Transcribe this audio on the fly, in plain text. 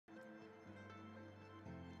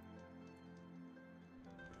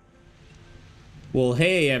Well,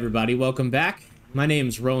 hey everybody, welcome back. My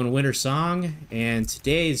name's Rowan Wintersong, and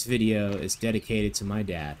today's video is dedicated to my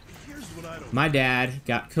dad. My dad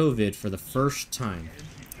got COVID for the first time.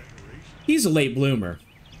 He's a late bloomer.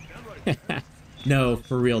 No,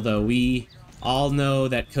 for real though, we all know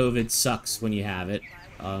that COVID sucks when you have it.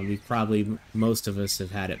 Most of us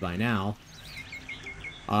have had it by now.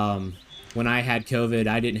 When I had COVID,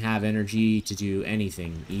 I didn't have energy to do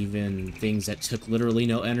anything, even things that took literally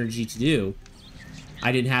no energy to do.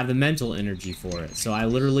 I didn't have the mental energy for it, so I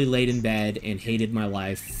literally laid in bed and hated my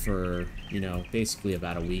life for, basically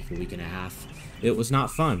about a week and a half. It was not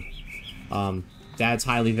fun. Dad's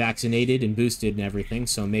highly vaccinated and boosted and everything,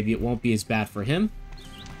 so maybe it won't be as bad for him.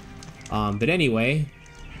 But anyway,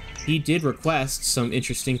 he did request some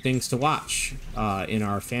interesting things to watch in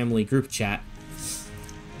our family group chat.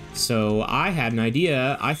 So I had an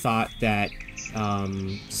idea. I thought that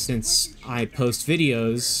since I post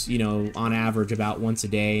videos, on average about once a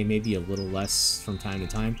day, maybe a little less from time to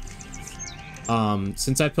time.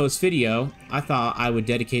 Since I post video, I thought I would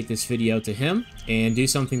dedicate this video to him and do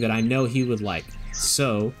something that I know he would like.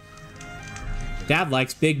 So, Dad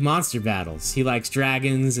likes big monster battles. He likes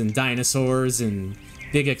dragons and dinosaurs and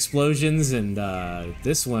big explosions, and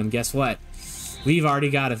this one, guess what? We've already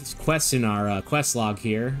got a quest in our quest log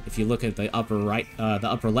here. If you look at the upper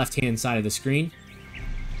left-hand side of the screen,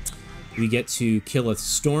 we get to kill a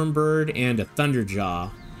Stormbird and a Thunderjaw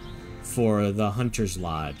for the Hunter's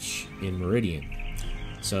Lodge in Meridian.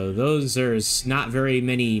 So there's not very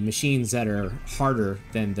many machines that are harder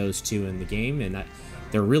than those two in the game, and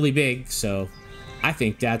they're really big, so I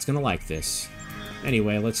think Dad's gonna like this.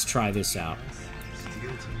 Anyway, let's try this out.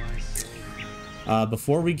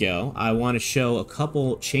 Before we go, I want to show a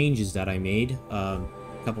couple changes that I made, a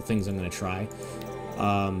couple things I'm going to try.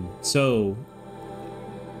 So,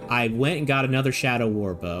 I went and got another Shadow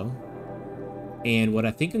War bow, and what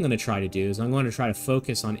I think I'm going to try to do is I'm going to try to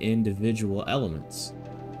focus on individual elements.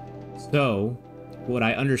 So, what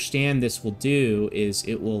I understand this will do is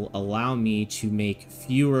it will allow me to make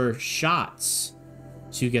fewer shots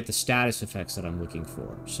to get the status effects that I'm looking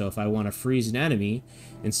for. So if I want to freeze an enemy,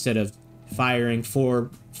 instead of firing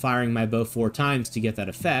my bow 4 times to get that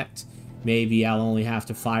effect, maybe I'll only have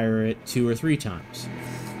to fire it 2 or 3 times.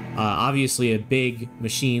 Obviously, a big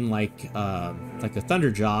machine like the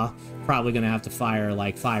Thunderjaw probably going to have to fire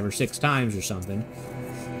like 5 or 6 times or something.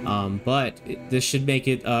 But this should make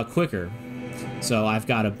it quicker. So I've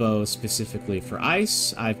got a bow specifically for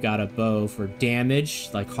ice. I've got a bow for damage,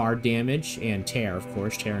 like hard damage, and tear, of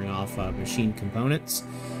course, tearing off machine components.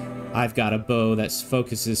 I've got a bow that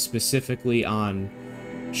focuses specifically on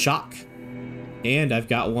shock, and I've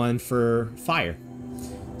got one for fire.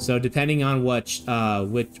 So depending on what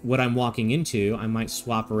I'm walking into, I might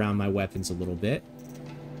swap around my weapons a little bit,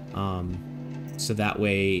 so that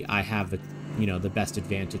way I have the best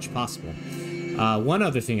advantage possible. One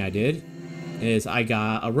other thing I did is I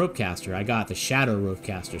got a rope caster. I got the Shadow Rope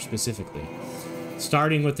Caster specifically.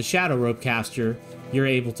 Starting with the Shadow Rope Caster, you're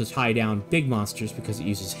able to tie down big monsters because it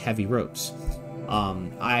uses heavy ropes.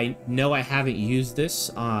 I know I haven't used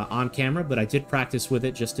this on camera, but I did practice with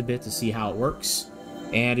it just a bit to see how it works.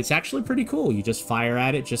 And it's actually pretty cool. You just fire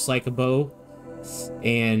at it just like a bow,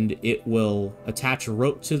 and it will attach a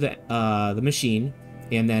rope to the machine,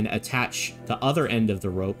 and then attach the other end of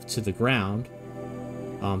the rope to the ground.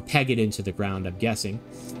 Peg it into the ground, I'm guessing.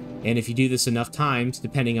 And if you do this enough times,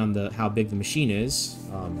 depending on how big the machine is,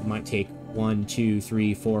 it might take 1, 2,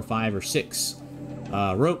 3, 4, 5, or 6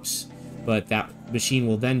 ropes, but that machine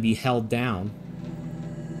will then be held down,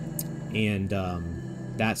 and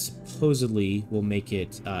that supposedly will make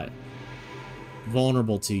it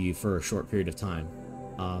vulnerable to you for a short period of time.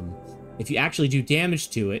 If you actually do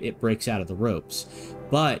damage to it, it breaks out of the ropes,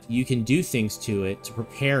 but you can do things to it to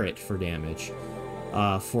prepare it for damage.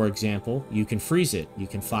 For example, you can freeze it. You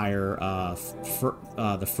can fire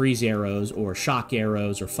the freeze arrows or shock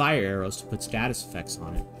arrows or fire arrows to put status effects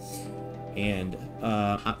on it. And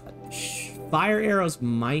fire arrows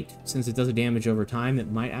might, since it does a damage over time, it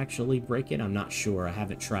might actually break it. I'm not sure. I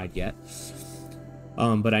haven't tried yet.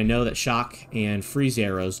 But I know that shock and freeze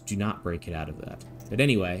arrows do not break it out of that. But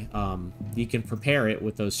anyway, you can prepare it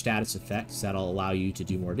with those status effects that'll allow you to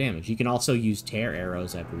do more damage. You can also use tear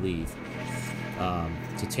arrows, I believe,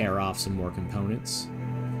 to tear off some more components.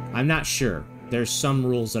 I'm not sure. There's some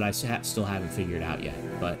rules that I still haven't figured out yet,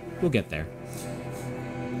 but we'll get there.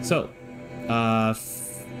 So,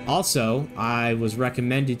 also, I was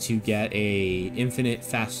recommended to get a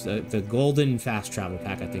the Golden Fast Travel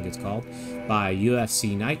Pack, I think it's called, by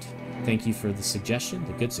UFC Knight. Thank you for the suggestion,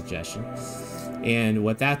 the good suggestion. And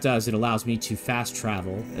what that does, it allows me to fast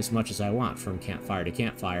travel as much as I want from campfire to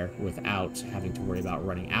campfire without having to worry about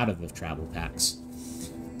running out of the travel packs.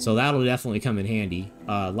 So that'll definitely come in handy.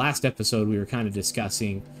 Last episode, we were kind of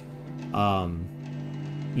discussing,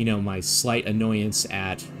 you know, my slight annoyance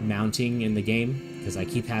at mounting in the game, because I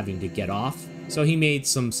keep having to get off. So he made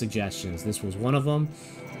some suggestions. This was one of them.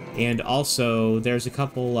 And also, there's a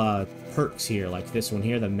couple perks here, like this one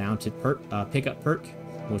here, the mounted pickup perk,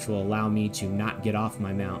 which will allow me to not get off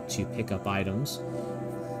my mount to pick up items.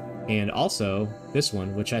 And also, this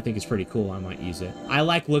one, which I think is pretty cool, I might use it. I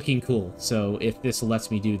like looking cool, so if this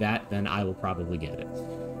lets me do that, then I will probably get it.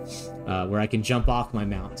 Where I can jump off my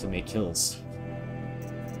mount to make kills.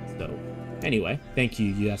 So, anyway, thank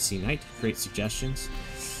you, UFC Knight. Great suggestions.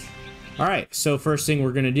 Alright, so first thing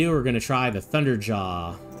we're going to do, we're going to try the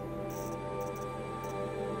Thunderjaw.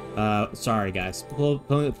 Sorry guys,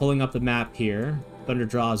 pulling up the map here.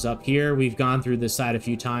 Thunderjaw is up here. We've gone through this side a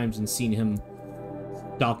few times and seen him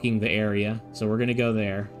stalking the area. So we're going to go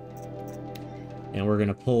there. And we're going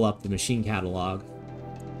to pull up the machine catalog.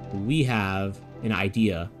 We have an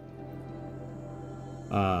idea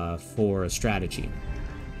for a strategy.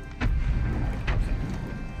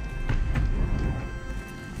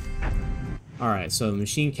 Alright, so the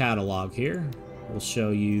machine catalog here will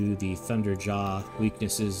show you the Thunderjaw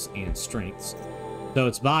weaknesses and strengths. So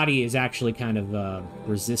its body is actually kind of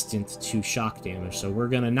resistant to shock damage, so we're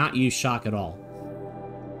going to not use shock at all.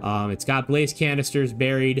 It's got blaze canisters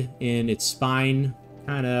buried in its spine.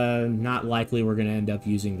 Kind of not likely we're going to end up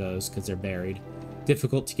using those because they're buried.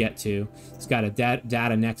 Difficult to get to. It's got a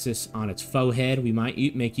data nexus on its foe head. We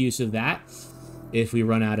might make use of that if we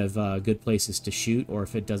run out of good places to shoot, or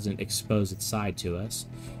if it doesn't expose its side to us.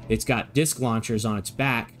 It's got disc launchers on its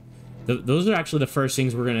back. Those are actually the first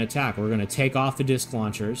things we're going to attack. We're going to take off the disc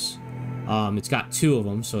launchers. It's got two of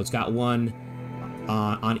them, so it's got one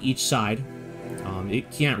on each side. You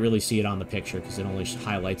can't really see it on the picture because it only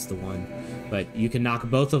highlights the one. But you can knock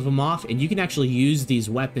both of them off, and you can actually use these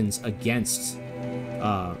weapons against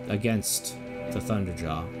the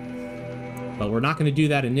Thunderjaw. But we're not going to do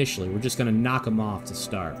that initially. We're just going to knock them off to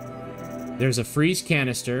start. There's a freeze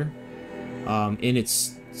canister in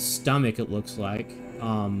its stomach, it looks like.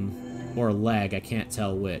 Or leg, I can't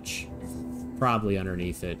tell which. Probably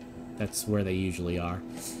underneath it. That's where they usually are.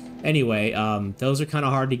 Anyway, those are kind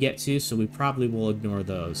of hard to get to, so we probably will ignore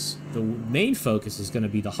those. The main focus is going to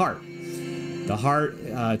be the heart. The heart,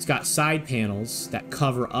 it's got side panels that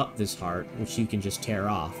cover up this heart, which you can just tear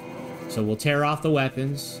off. So we'll tear off the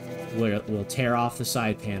weapons. We'll tear off the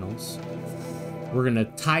side panels. We're going to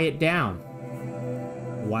tie it down.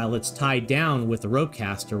 While it's tied down with the rope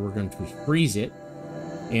caster, we're going to freeze it.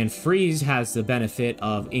 And freeze has the benefit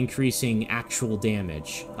of increasing actual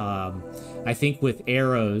damage. I think with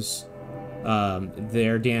arrows,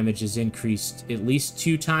 their damage is increased at least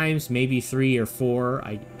 2 times, maybe 3 or 4.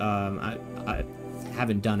 I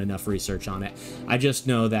haven't done enough research on it. I just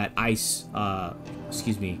know that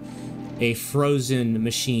a frozen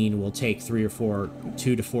machine will take 2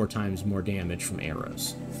 to 4 times more damage from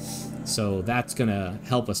arrows. So that's gonna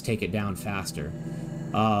help us take it down faster.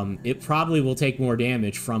 It probably will take more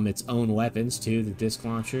damage from its own weapons too, the disc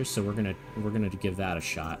launchers. So we're gonna give that a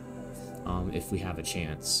shot if we have a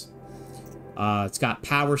chance. It's got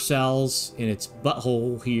power cells in its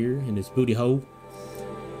butthole here, in its booty hole.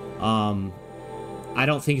 I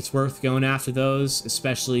don't think it's worth going after those,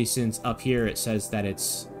 especially since up here it says that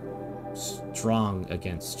it's strong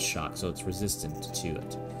against shock, so it's resistant to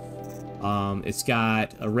it. It's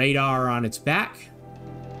got a radar on its back,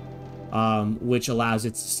 which allows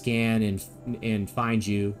it to scan and find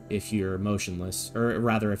you if you're motionless, or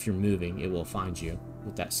rather if you're moving, it will find you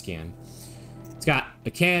with that scan. It's got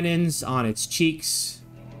the cannons on its cheeks,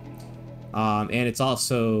 and it's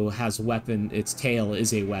also has a weapon. Its tail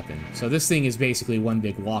is a weapon. So this thing is basically one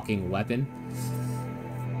big walking weapon.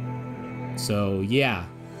 So yeah.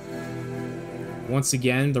 Once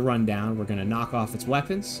again, the rundown, we're going to knock off its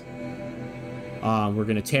weapons. We're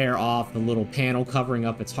going to tear off the little panel covering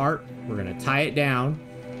up its heart. We're going to tie it down.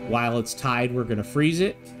 While it's tied, we're going to freeze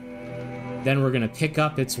it. Then we're going to pick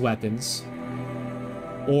up its weapons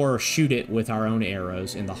or shoot it with our own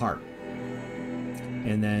arrows in the heart.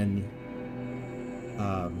 And then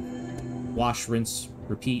wash, rinse,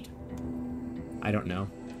 repeat. I don't know.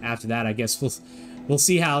 After that, I guess we'll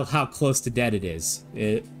see how close to dead it is.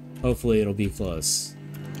 Hopefully it'll be close.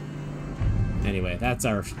 Anyway, that's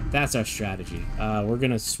our strategy. We're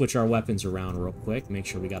gonna switch our weapons around real quick, make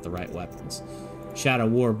sure we got the right weapons. Shadow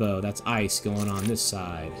Warbow, that's ice going on this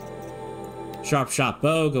side. Sharp Shot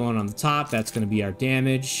Bow going on the top, that's gonna be our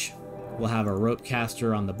damage. We'll have our rope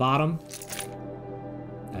caster on the bottom.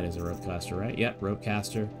 That is a rope caster, right? Yep, rope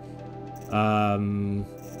caster.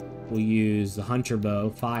 We'll use the hunter bow,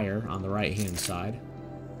 fire, on the right-hand side.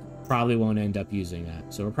 Probably won't end up using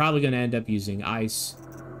that. So we're probably going to end up using ice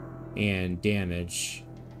and damage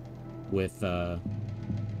with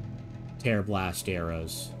tear blast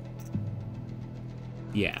arrows.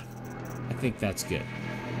 Yeah, I think that's good.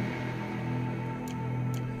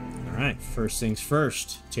 Alright, first things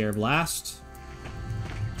first. Tear blast.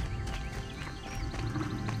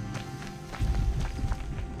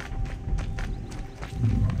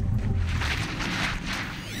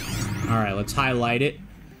 Alright, let's highlight it.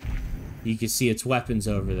 You can see its weapons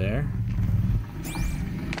over there.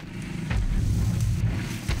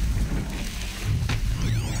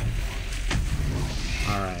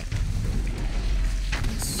 Alright.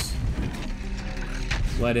 Let's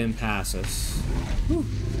let him pass us. Whew.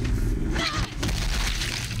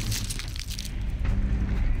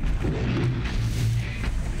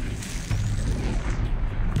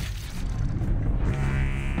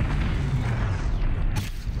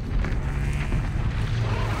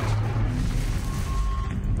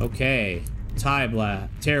 Okay,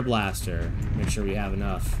 tear blaster. Make sure we have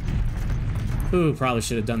enough. Ooh, probably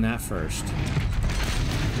should have done that first.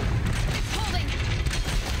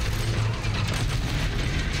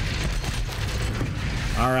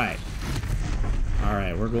 All right. All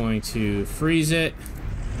right, we're going to freeze it.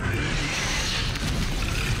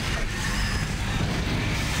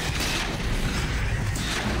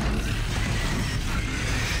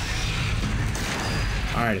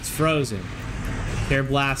 All right, it's frozen. Tear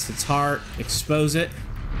blast its heart, expose it.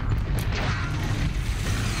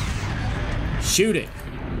 Shoot it.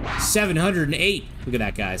 708. Look at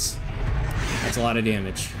that, guys. That's a lot of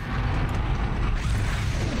damage.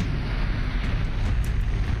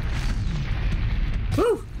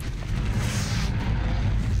 Woo!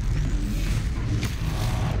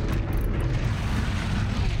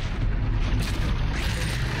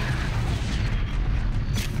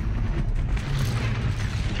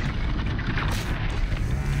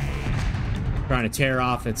 Trying to tear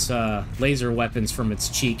off its laser weapons from its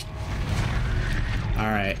cheek.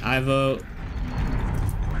 Alright, I vote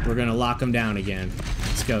we're gonna lock them down again.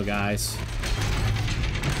 Let's go, guys.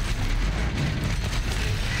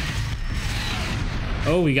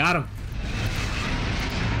 Oh, we got him.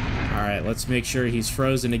 Alright, let's make sure he's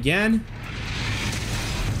frozen again.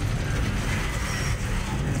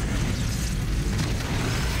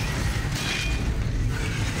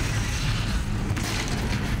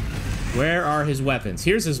 Where are his weapons?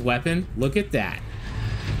 Here's his weapon. Look at that.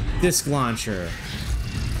 Disc launcher.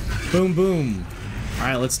 Boom, boom. All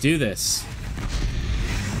right, let's do this.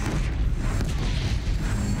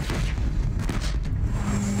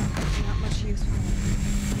 Not much use for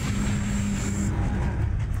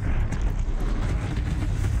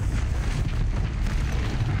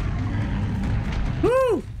it.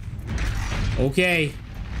 Woo! Okay.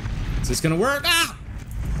 Is this gonna work? Ah!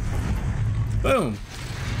 Boom.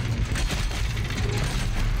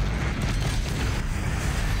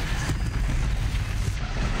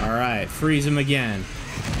 Alright, freeze him again.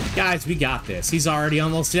 Guys, we got this. He's already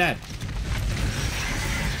almost dead.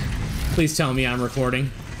 Please tell me I'm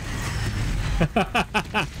recording.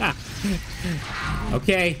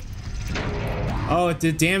 Okay. Oh, it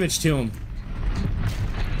did damage to him.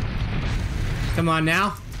 Come on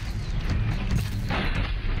now.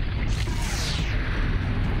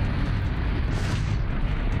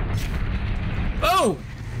 Oh!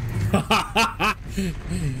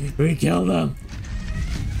 We killed him.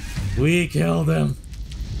 We killed him.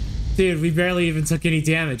 Dude, we barely even took any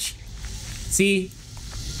damage. See,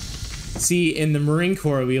 in the Marine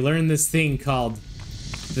Corps, we learned this thing called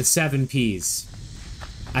the 7 Ps.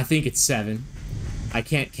 I think it's 7. I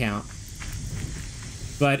can't count.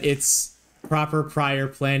 But it's proper prior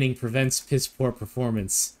planning prevents piss poor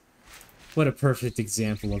performance. What a perfect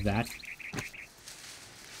example of that.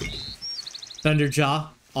 Thunderjaw,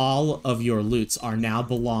 all of your loots are now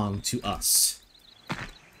belong to us.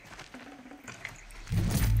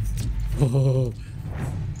 Oh,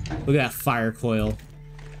 look at that fire coil.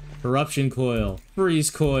 Eruption coil.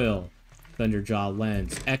 Freeze coil. Thunderjaw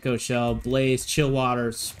lens. Echo shell. Blaze.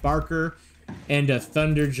 Chillwater. Sparker. And a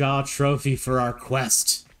Thunderjaw trophy for our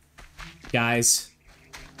quest. Guys,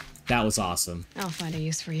 that was awesome. I'll find a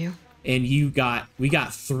use for you. And we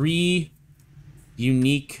got 3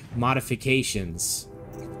 unique modifications.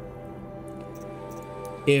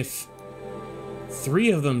 If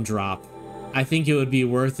 3 of them drop, I think it would be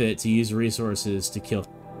worth it to use resources to kill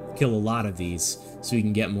a lot of these so we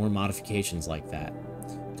can get more modifications like that.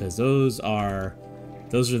 Because those are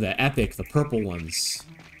the epic, the purple ones.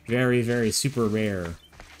 Very, very super rare.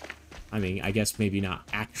 I mean, I guess maybe not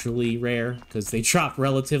actually rare, because they drop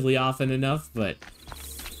relatively often enough, but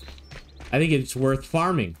I think it's worth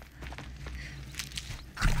farming.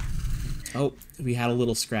 Oh, we had a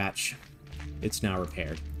little scratch. It's now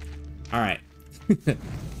repaired. Alright.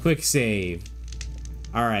 Quick save.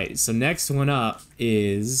 Alright, so next one up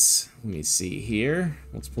is... Let me see here.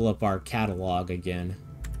 Let's pull up our catalog again.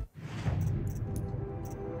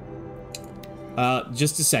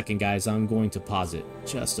 Just a second, guys. I'm going to pause it.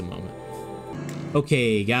 Just a moment.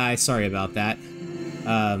 Okay, guys. Sorry about that.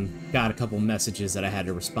 Got a couple messages that I had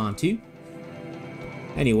to respond to.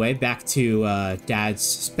 Anyway, back to Dad's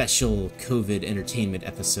special COVID entertainment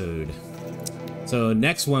episode. So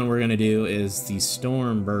next one we're gonna do is the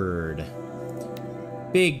Storm Bird.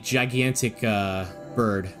 Big, gigantic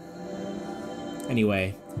bird.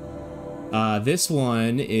 Anyway, this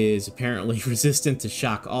one is apparently resistant to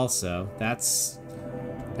shock also.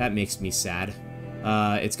 That makes me sad.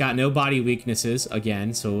 It's got no body weaknesses,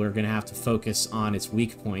 again, so we're gonna have to focus on its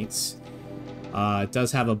weak points. It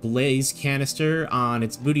does have a blaze canister on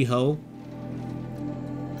its booty hole.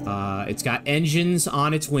 It's got engines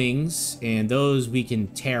on its wings, and those we can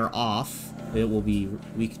tear off. It will be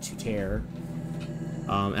weak to tear.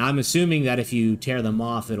 And I'm assuming that if you tear them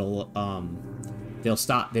off, it'll, they'll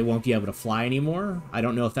stop. They won't be able to fly anymore. I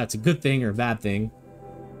don't know if that's a good thing or a bad thing.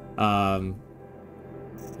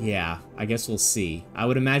 Yeah, I guess we'll see. I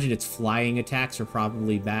would imagine its flying attacks are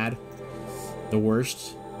probably bad. The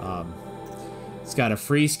worst. It's got a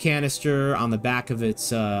freeze canister on the back of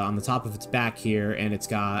its, on the top of its back here, and it's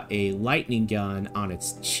got a lightning gun on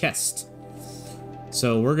its chest.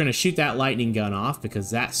 So we're gonna shoot that lightning gun off because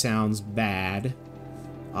that sounds bad.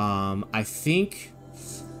 I think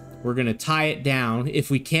we're gonna tie it down. If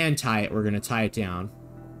we can tie it, we're gonna tie it down.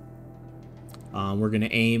 We're gonna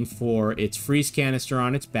aim for its freeze canister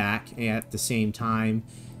on its back, and at the same time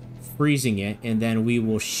freezing it, and then we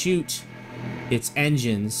will shoot its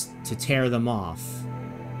engines to tear them off.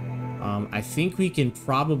 I think we can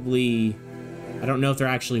probably... I don't know if they're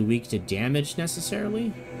actually weak to damage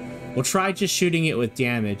necessarily. We'll try just shooting it with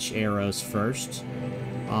damage arrows first.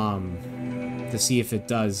 To see if it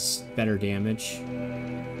does better damage.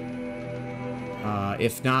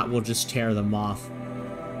 If not, we'll just tear them off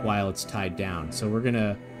while it's tied down. So we're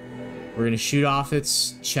gonna shoot off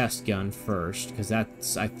its chest gun first, because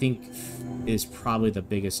that's, I think, is probably the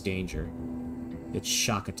biggest danger. Its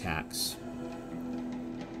shock attacks.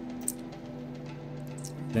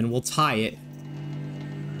 Then we'll tie it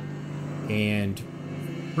and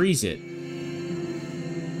freeze it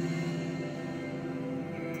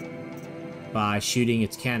by shooting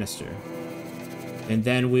its canister. And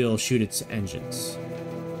then we'll shoot its engines.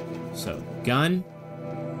 So, gun,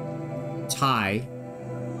 tie,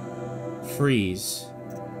 freeze,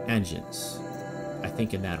 engines. I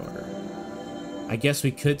think in that order. I guess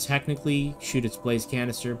we could technically shoot its blaze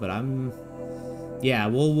canister, but yeah,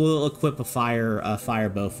 we'll equip a fire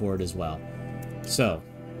bow for it as well. So,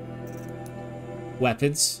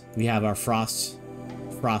 weapons. We have our frost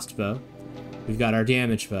bow. We've got our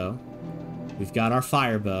damage bow. We've got our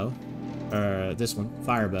fire bow. This one,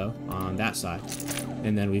 fire bow on that side.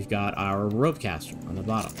 And then we've got our rope caster on the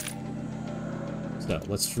bottom. So,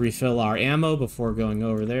 let's refill our ammo before going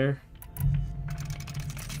over there.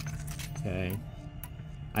 Okay.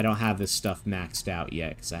 I don't have this stuff maxed out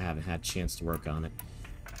yet because I haven't had a chance to work on it.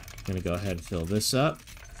 I'm gonna go ahead and fill this up.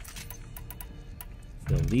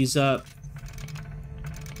 Fill these up.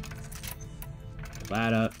 Fill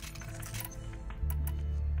that up.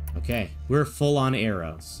 Okay, we're full on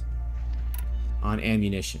arrows. On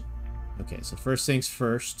ammunition. Okay, so first things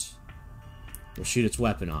first. We'll shoot its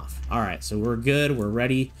weapon off. Alright, so we're good, we're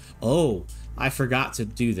ready. Oh, I forgot to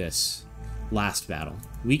do this last battle.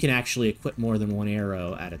 We can actually equip more than one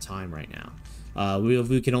arrow at a time right now.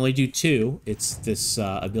 We can only do two. It's this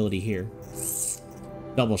ability here.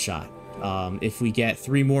 Double shot. If we get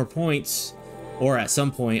 3 more points, or at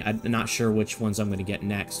some point, I'm not sure which ones I'm going to get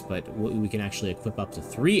next, but we can actually equip up to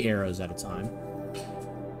 3 arrows at a time.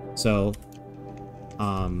 So,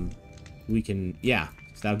 we can, yeah,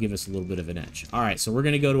 so that'll give us a little bit of an edge. Alright, so we're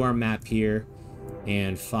going to go to our map here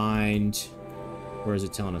and find... Where is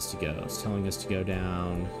it telling us to go? It's telling us to go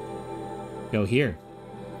down... Go here.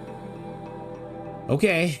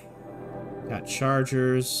 Okay. Got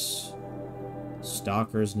chargers.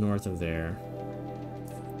 Stalkers north of there.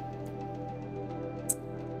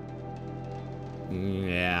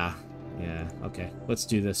 Yeah. Yeah, okay. Let's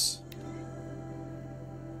do this.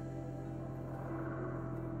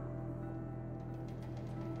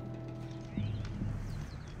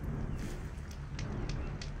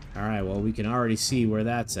 Alright, well, we can already see where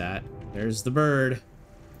that's at. There's the bird.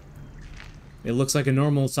 It looks like a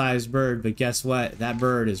normal-sized bird, but guess what? That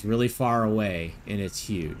bird is really far away, and it's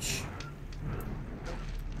huge.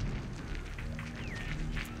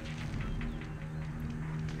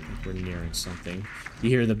 I think we're nearing something. You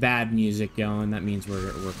hear the bad music going, that means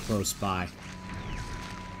we're close by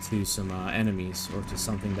to some enemies, or to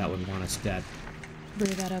something that would want us dead.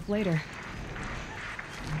 Bring that up later.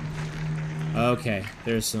 Okay,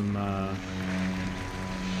 there's some,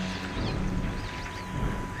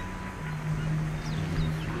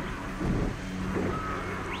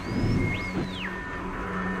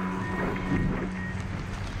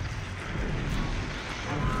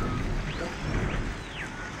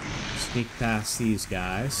 sneak past these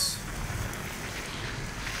guys.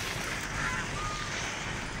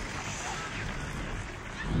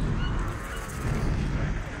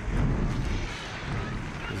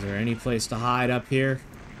 Is there any place to hide up here?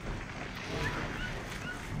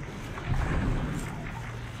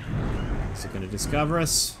 Is it gonna discover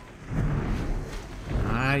us?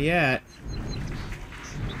 Not yet.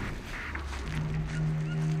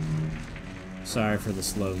 Sorry for the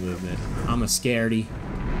slow movement. I'm a scaredy.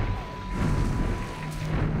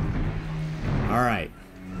 Alright.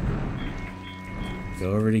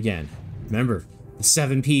 Go over it again. Remember, the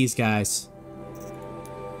 7 P's, guys.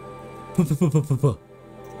 Okay.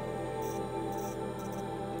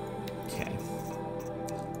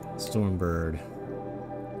 Stormbird.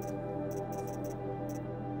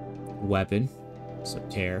 Weapon. So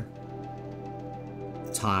tear.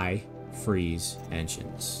 Tie. Freeze.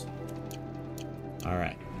 Engines.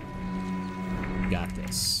 Alright. Got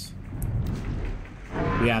this.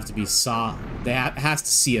 We have to be They has to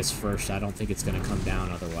see us first. I don't think it's gonna come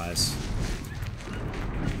down otherwise.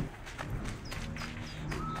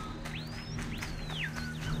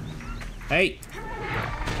 Hey!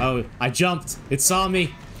 Oh, I jumped. It saw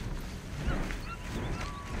me.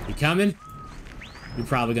 You coming? You're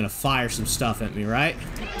probably gonna fire some stuff at me, right?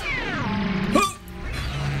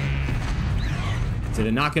 Did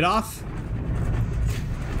it knock it off?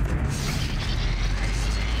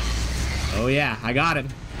 Oh yeah, I got him.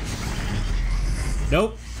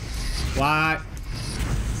 Nope. Why?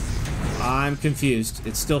 I'm confused.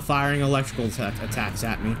 It's still firing electrical attacks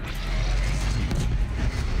at me.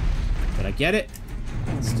 Did I get it?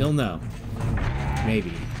 Still no.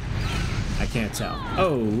 Maybe. I can't tell.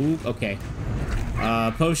 Oh, okay.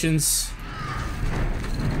 Potions.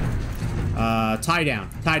 Tie down.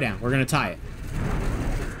 Tie down. We're gonna tie it.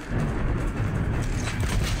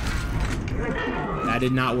 That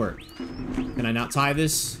did not work. Can I not tie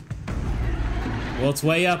this? Well, it's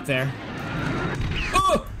way up there.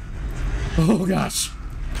 Oh! Oh, gosh.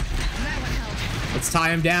 Let's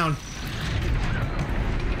tie him down.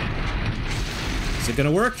 Is it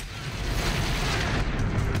gonna work?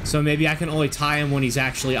 So maybe I can only tie him when he's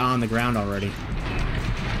actually on the ground already.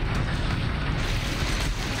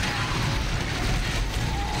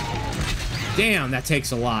 Damn, that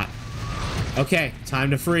takes a lot. Okay,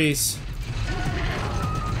 time to freeze.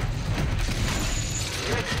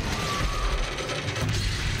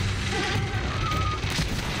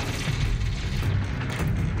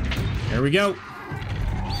 There we go.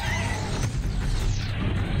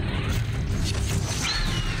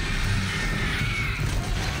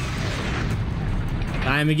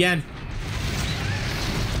 Time again.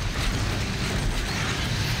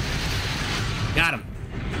 Got him.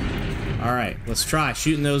 All right, let's try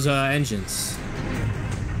shooting those engines.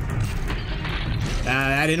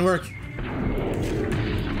 That didn't work.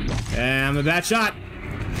 I'm a bad shot.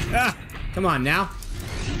 Ah, come on now.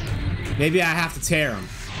 Maybe I have to tear them.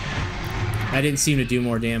 That didn't seem to do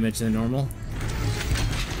more damage than normal.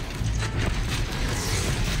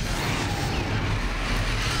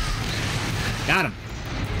 Got him.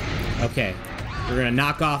 Okay, we're gonna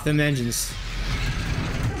knock off them engines.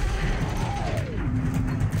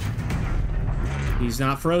 He's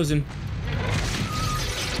not frozen.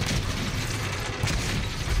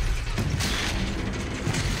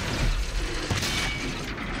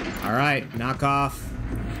 All right, knock off.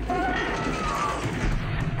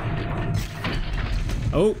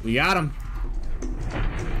 Oh, we got him.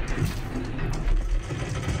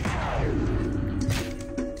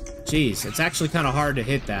 Jeez, it's actually kind of hard to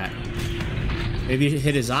hit that. Maybe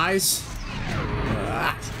hit his eyes?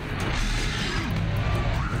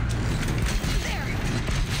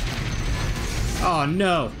 Oh,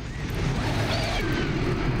 no.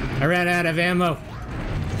 I ran out of ammo.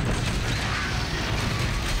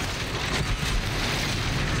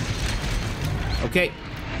 Okay.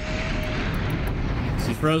 Is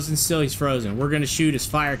he frozen still? He's frozen. We're gonna shoot his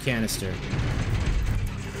fire canister.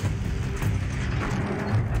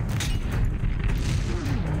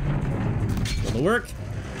 It'll work.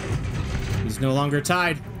 He's no longer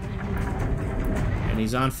tied. And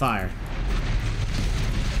he's on fire.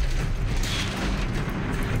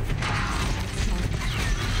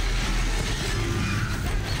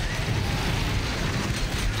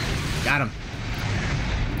 Got him.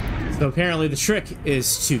 So apparently the trick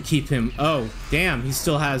is to keep him... Oh, damn. He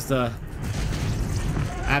still has the...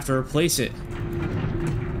 I have to replace it.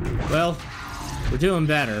 Well, we're doing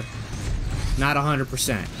better. Not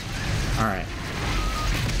 100%. Alright.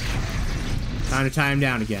 Time to tie him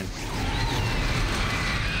down again.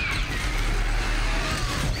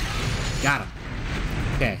 Got him.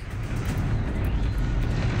 Okay.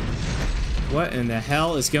 What in the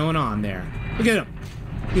hell is going on there? Look at him.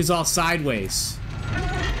 He's all sideways.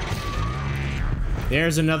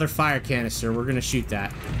 There's another fire canister. We're gonna shoot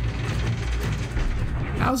that.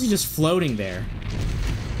 How is he just floating there?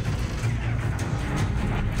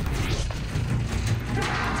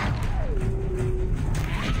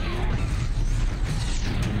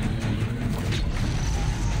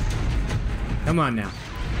 Come on now.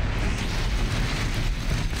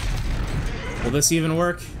 Will this even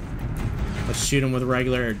work? Let's shoot him with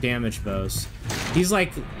regular damage bows. He's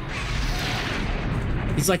like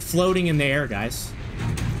floating in the air, guys.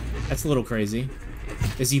 That's a little crazy.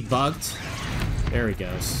 Is he bugged? There he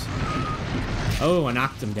goes. Oh, I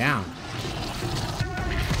knocked him down.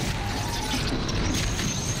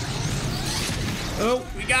 Oh,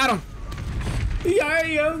 we got him.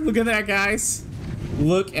 Yeah, look at that, guys.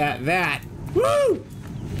 Look at that. Woo!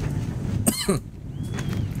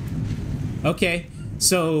 Okay,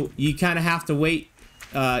 so you kind of have to wait.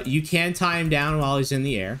 You can tie him down while he's in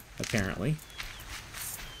the air, apparently.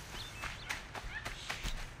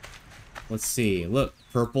 Let's see. Look,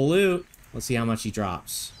 purple loot. Let's see how much he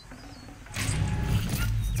drops.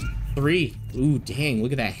 3. Ooh, dang.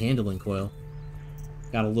 Look at that handling coil.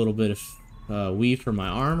 Got a little bit of weave for my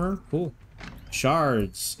armor. Cool.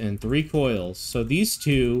 Shards and 3 coils. So these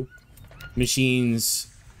 2 machines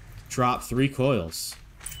drop 3 coils.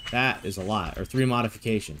 That is a lot. Or 3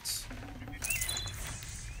 modifications.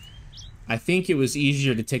 I think it was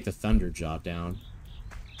easier to take the Thunder Jaw down.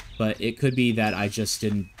 But it could be that I just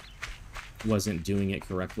wasn't doing it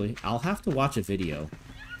correctly. I'll have to watch a video.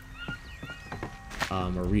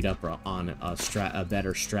 Or read up on a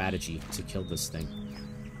better strategy to kill this thing.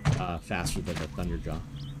 Faster than the Thunderjaw.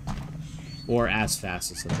 Or as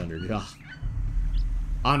fast as the Thunderjaw.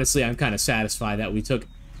 Honestly, I'm kind of satisfied that we took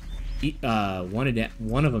one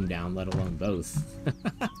of them down, let alone both.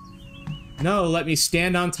 No, let me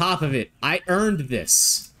stand on top of it. I earned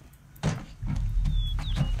this.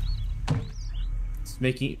 It's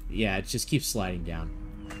making... Yeah, it just keeps sliding down.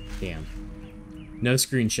 Damn. No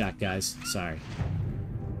screenshot, guys. Sorry.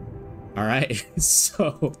 Alright,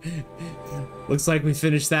 so... Looks like we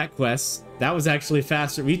finished that quest. That was actually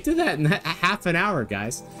faster. We did that in half an hour,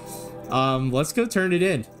 guys. Let's go turn it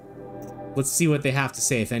in. Let's see what they have to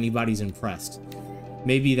say, if anybody's impressed.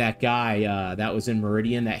 Maybe that guy that was in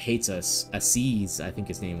Meridian that hates us, Assis, I think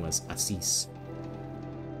his name was, Assis.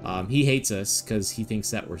 He hates us because he thinks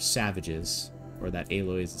that we're savages, or that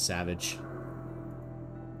Aloy is a savage.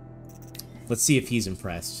 Let's see if he's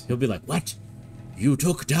impressed. He'll be like, what? You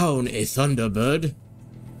took down a Thunderbird?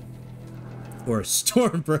 Or a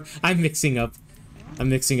Stormbird? I'm mixing up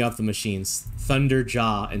the machines.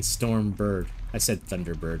 Thunderjaw and Stormbird. I said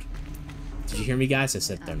Thunderbird. Did you hear me, guys? I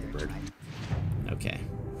said Thunderbird. Okay.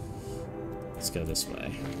 Let's go this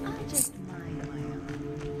way.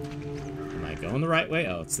 Am I going the right way?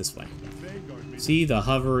 Oh, it's this way. See the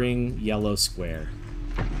hovering yellow square.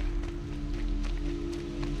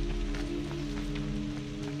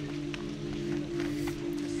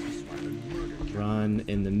 Run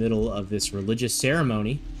in the middle of this religious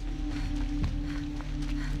ceremony.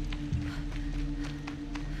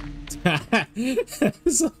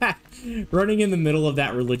 Running in the middle of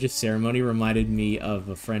that religious ceremony reminded me of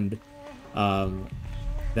a friend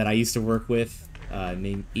that I used to work with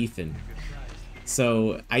named Ethan.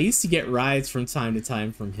 So I used to get rides from time to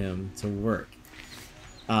time from him to work.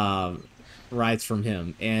 Rides from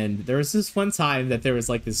him. And there was this one time that there was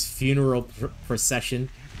like this funeral procession,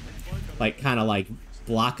 like kind of like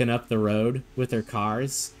blocking up the road with their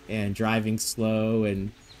cars and driving slow.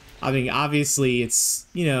 And I mean, obviously it's,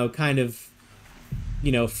 you know, kind of,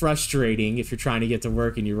 you know, frustrating if you're trying to get to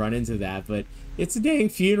work and you run into that, but it's a dang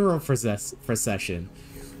funeral procession.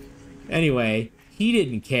 Anyway, he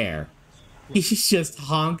didn't care. He just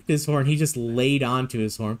honked his horn. He just laid onto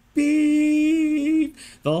his horn. Beep!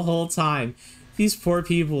 The whole time. These poor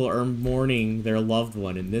people are mourning their loved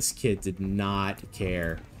one, and this kid did not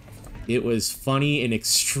care. It was funny and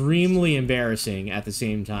extremely embarrassing at the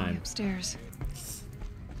same time. Upstairs.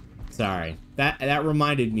 Sorry. That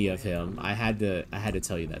reminded me of him. I had to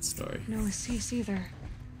tell you that story. No Assis either.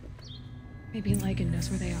 Maybe Ligan knows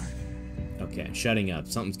where they are. Okay, shutting up.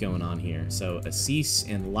 Something's going on here. So Assis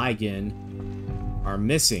and Ligan are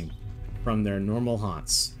missing from their normal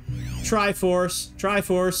haunts. Triforce!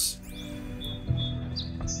 Triforce!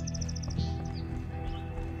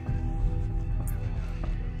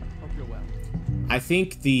 Hope you're well. I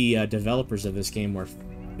think the developers of this game were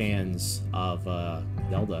fans of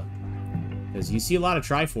Zelda. Because you see a lot of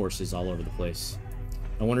Triforces all over the place.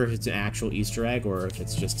 I wonder if it's an actual Easter egg or if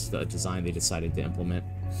it's just a design they decided to implement.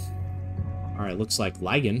 Alright, looks like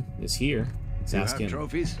Ligan is here. Let's ask him. You have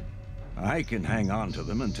trophies? I can hang on to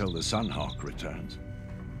them until the Sunhawk returns.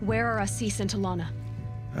 Where are Assis and Talana?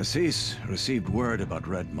 Assis received word about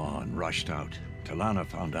Redmaw and rushed out. Talana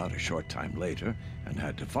found out a short time later and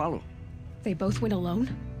had to follow. They both went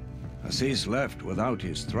alone? Assis left without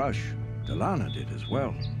his thrush. Talana did as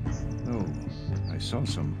well. Oh, I saw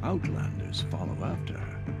some Outlanders follow after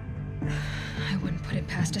her. I wouldn't put it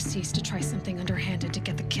past Assis to try something underhanded to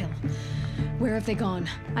get the kill. Where have they gone?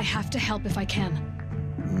 I have to help if I can.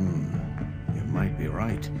 You might be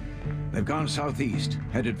right. They've gone southeast,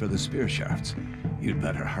 headed for the spear shafts. You'd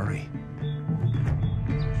better hurry.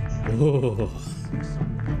 Oh.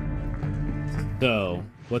 So,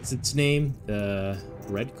 what's its name? The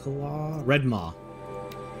Redmaw?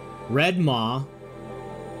 Redmaw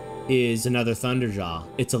is another Thunderjaw.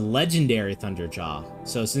 It's a legendary Thunderjaw.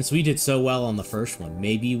 So since we did so well on the first one,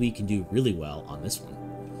 maybe we can do really well on this one.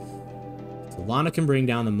 Talana can bring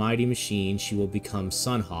down the mighty machine. She will become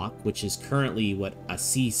Sunhawk, which is currently what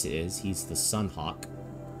Assis is. He's the Sunhawk.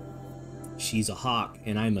 She's a hawk,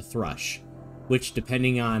 and I'm a thrush, which,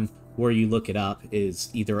 depending on where you look it up, is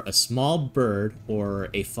either a small bird or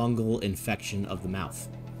a fungal infection of the mouth.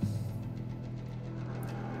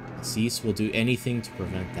 Assis will do anything to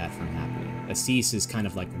prevent that from happening. Assis is kind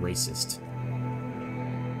of like racist.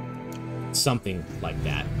 Something like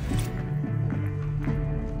that.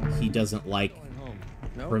 He doesn't like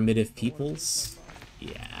primitive peoples.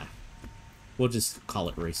 Yeah. We'll just call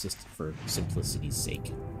it racist for simplicity's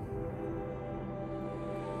sake.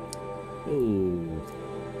 Ooh.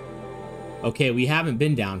 Okay, we haven't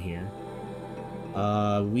been down here.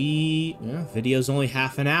 Video's only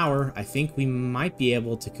half an hour. I think we might be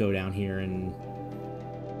able to go down here and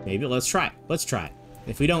maybe let's try it. Let's try it.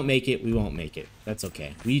 If we don't make it, we won't make it. That's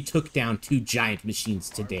okay. We took down 2 giant machines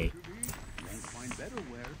today.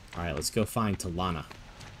 Alright, let's go find Talana.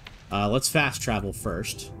 Let's fast travel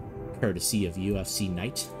first, courtesy of UFC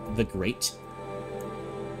Knight the Great.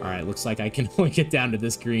 Alright, looks like I can only get down to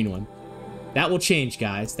this green one. That will change,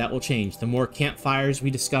 guys. That will change. The more campfires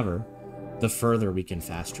we discover, the further we can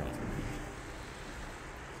fast travel.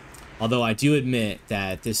 Although I do admit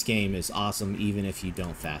that this game is awesome even if you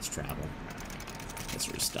don't fast travel.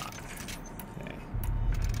 Let's restock. Okay.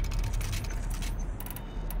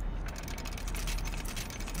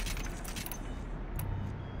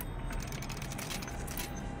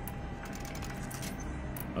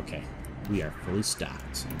 Okay, we are fully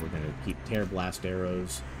stocked, and we're going to keep Tear Blast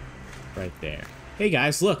arrows right there. Hey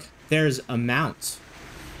guys, look! There's a mount.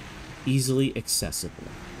 Easily accessible.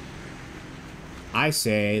 I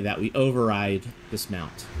say that we override this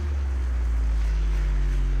mount.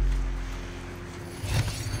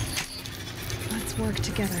 Let's work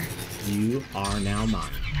together. You are now mine.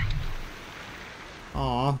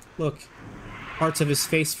 Aw, look. Parts of his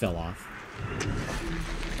face fell off.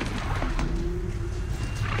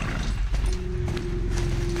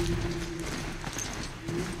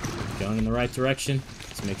 Going in the right direction.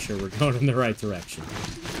 Let's make sure we're going in the right direction.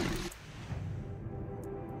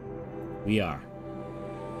 We are.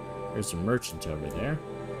 There's a merchant over there.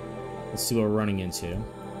 Let's see what we're running into.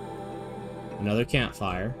 Another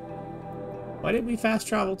campfire. Why didn't we fast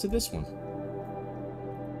travel to this one?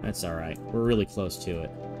 That's alright. We're really close to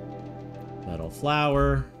it. Metal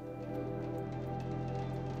flower.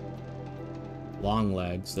 Long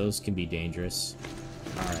legs. Those can be dangerous.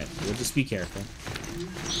 Alright, we'll just be careful.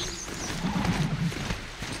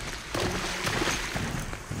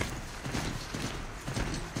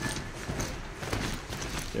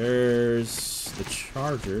 There's the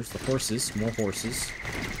chargers, the horses, more horses.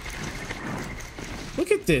 Look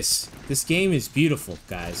at this. This game is beautiful,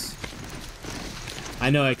 guys. I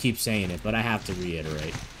know I keep saying it, but I have to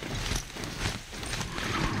reiterate.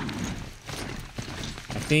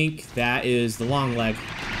 I think that is the long leg.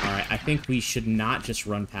 Alright, I think we should not just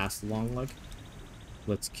run past the long leg.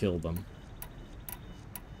 Let's kill them.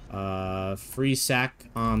 Free sack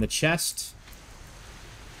on the chest.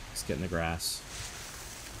 Let's get in the grass.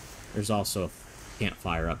 There's also a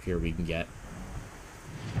campfire up here we can get.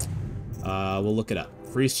 We'll look it up.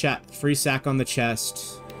 Free sack on the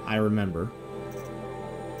chest. I remember.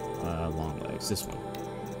 Long legs. This one.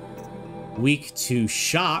 Weak to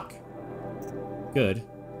shock. Good.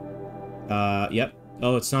 Yep.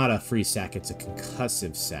 Oh, it's not a free sack. It's a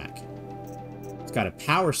concussive sack. It's got a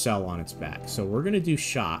power cell on its back. So we're going to do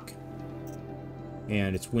shock.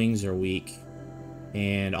 And its wings are weak.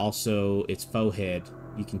 And also its faux head.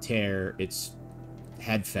 You can tear its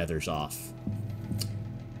head feathers off.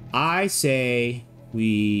 I say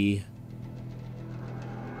we'll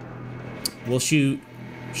shoot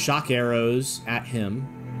shock arrows at him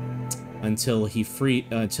until he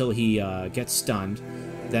gets stunned.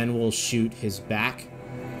 Then we'll shoot his back.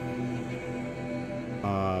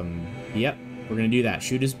 Yep, we're gonna do that.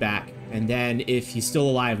 Shoot his back, and then if he's still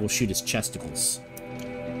alive, we'll shoot his chesticles.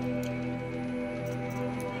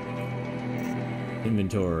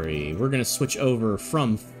 Inventory. We're gonna switch over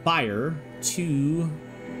from fire to...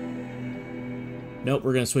 Nope,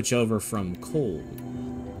 we're gonna switch over from cold.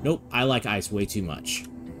 Nope, I like ice way too much.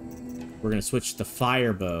 We're gonna switch the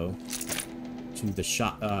fire bow to the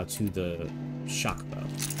shock bow.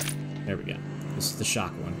 There we go. This is the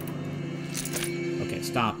shock one. Okay,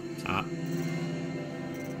 stop.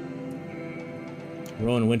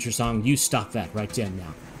 Rolling Winter Song, you stop that right then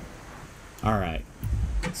now. Alright.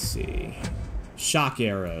 Let's see. Shock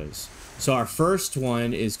arrows. So our first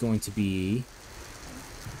one is going to be...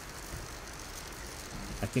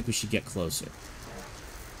 I think we should get closer.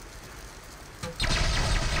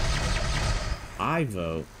 I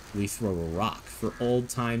vote we throw a rock for old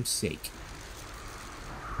time's sake.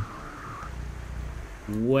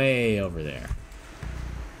 Way over there.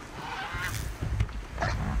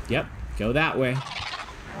 Yep, go that way.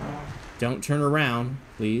 Don't turn around,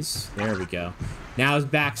 please. There we go. Now his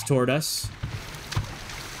back's toward us.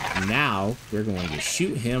 Now we're going to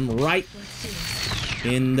shoot him right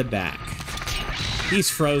in the back. He's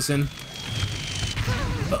frozen.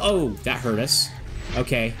 Oh, that hurt us.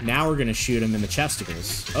 Okay, now we're going to shoot him in the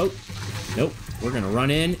chesticles. Oh, nope. We're going to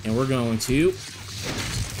run in, and we're going to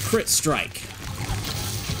crit strike.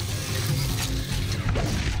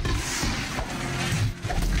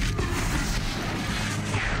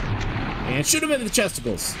 And shoot him in the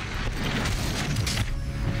chesticles.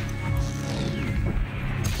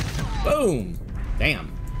 Boom.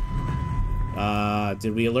 Damn.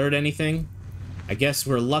 Did we alert anything? I guess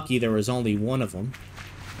we're lucky there was only one of them.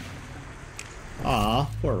 Aw,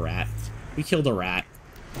 poor rat. We killed a rat.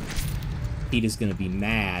 Pete is gonna be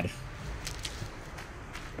mad.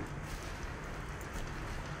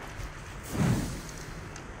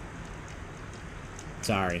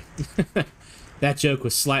 Sorry. That joke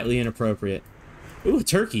was slightly inappropriate. Ooh, a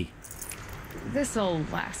turkey. This'll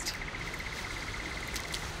last.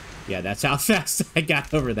 Yeah, that's how fast I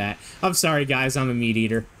got over that. I'm sorry, guys. I'm a meat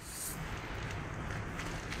eater.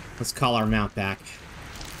 Let's call our mount back.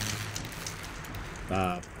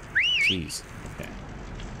 Jeez. Okay.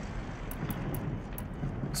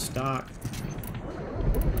 Stock.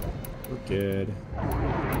 We're good.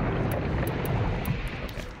 Okay.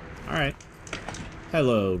 Alright.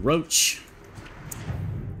 Hello, Roach.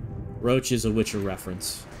 Roach is a Witcher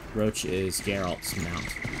reference. Roach is Geralt's mount.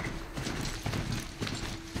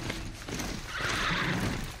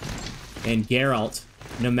 And Geralt,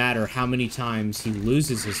 no matter how many times he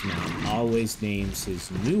loses his mount, always names his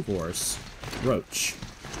new horse Roach.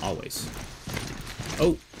 Always.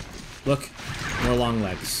 Oh, look. More long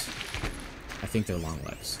legs. I think they're long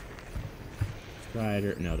legs.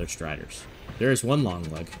 Strider. No, they're striders. There is one long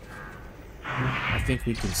leg. I think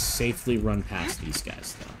we can safely run past these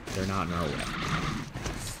guys, though. They're not in our way.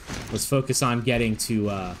 Let's focus on getting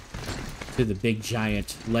to the big,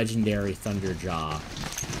 giant, legendary Thunderjaw,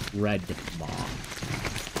 Redmaw.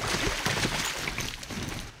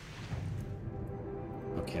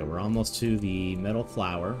 Okay, we're almost to the metal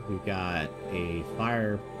flower. We've got a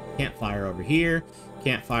campfire over here,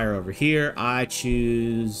 campfire over here. I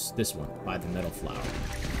choose this one by the metal flower.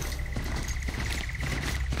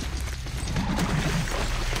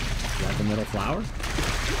 Is that the metal flower?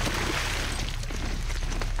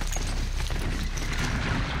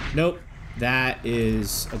 Nope, that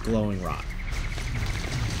is a glowing rock.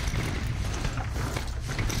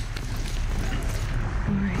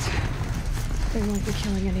 They won't be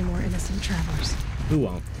killing any more innocent travelers. Who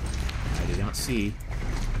won't? I did not see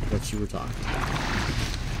what you were talking about.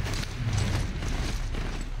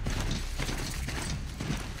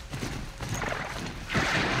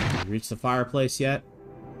 Have you reached the fireplace yet?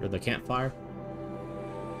 Or the campfire?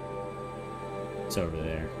 It's over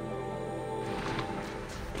there.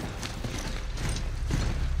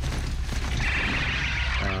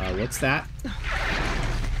 What's that?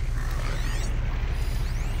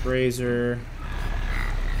 Razor.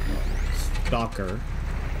 Stalker.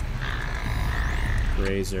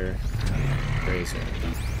 Razor. Razor.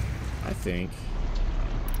 I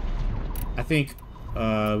think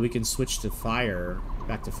we can switch to fire.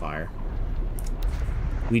 Back to fire.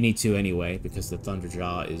 We need to anyway, because the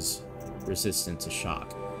Thunderjaw is resistant to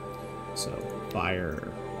shock. So,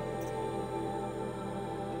 fire.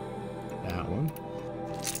 That one.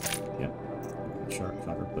 Yep. Sharp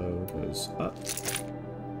cover bow goes up.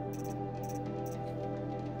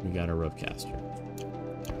 We got a rope caster.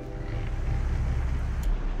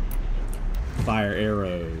 Fire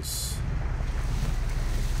arrows.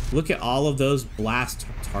 Look at all of those blast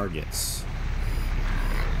targets.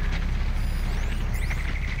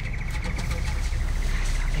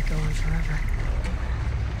 They go on forever.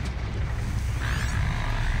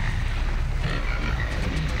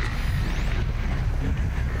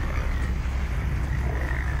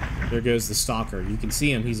 There goes the stalker. You can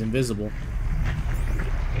see him. He's invisible.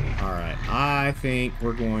 Alright. I think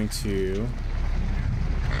we're going to...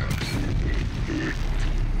 I'll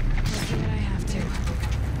do what I have to.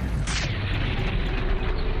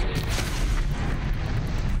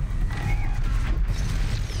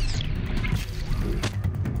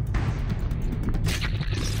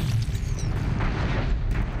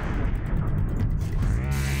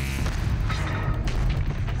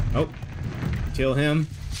 Oh. Kill him.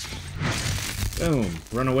 Boom.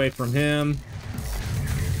 Run away from him.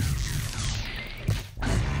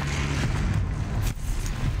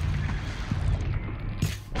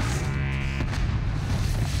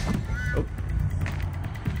 Oh.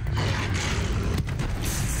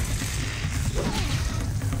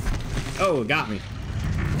 Oh, it got me.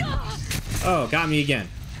 Oh, it got me again.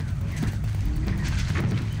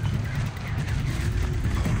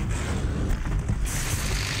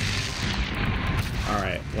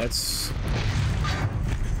 Alright, let's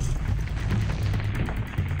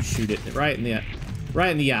shoot it right in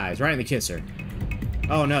the eyes, right in the kisser.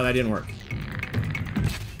 Oh no, that didn't work.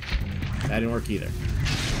 That didn't work either.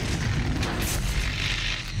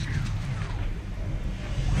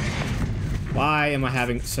 Why am I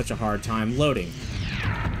having such a hard time loading?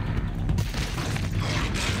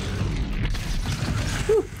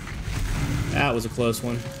 Whew. That was a close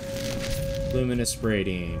one. Luminous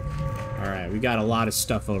braiding. Alright, we got a lot of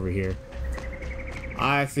stuff over here.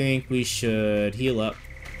 I think we should heal up.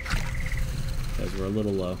 Because we're a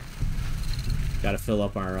little low. Gotta fill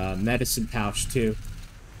up our medicine pouch, too.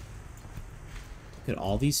 Look at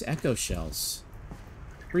all these echo shells.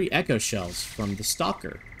 3 echo shells from the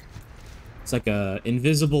Stalker. It's like a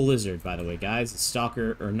invisible lizard, by the way, guys. The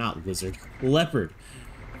Stalker, or not lizard, leopard.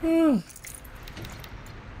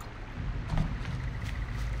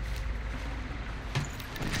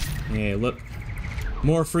 Hey, look.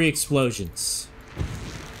 More free explosions.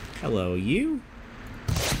 Hello, you?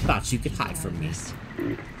 Thought you could hide from me.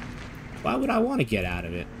 Why would I want to get out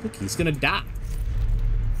of it? Look, he's gonna die.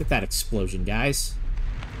 Look at that explosion, guys.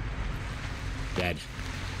 Dead.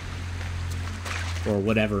 Or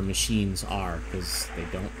whatever machines are, because they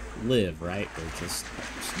don't live, right? They're just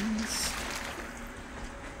machines.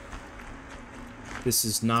 This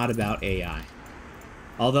is not about AI.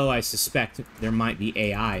 Although I suspect there might be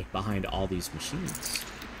AI behind all these machines.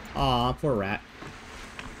 Aw, poor rat.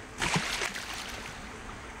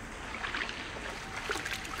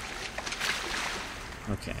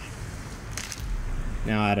 Okay.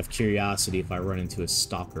 Now, out of curiosity, if I run into a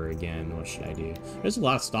stalker again, what should I do? There's a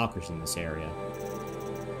lot of stalkers in this area.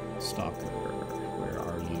 Stalker, where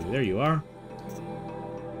are you? There you are.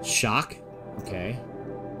 Shock. Okay.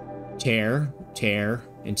 Tear, tear,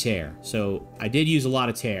 and tear. So, I did use a lot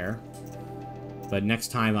of tear. But next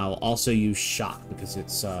time, I'll also use shock, because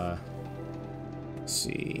it's, let's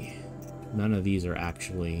see. None of these are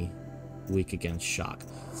actually weak against shock.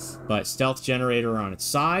 But stealth generator on its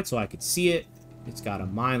side, so I could see it. It's got a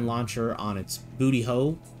mine launcher on its booty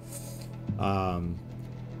hole.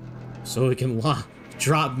 So it can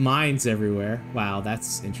drop mines everywhere. Wow,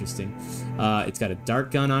 that's interesting. It's got a dart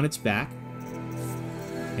gun on its back.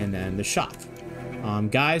 And then the shock.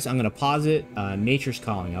 Guys, I'm going to pause it. Nature's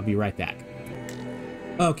calling. I'll be right back.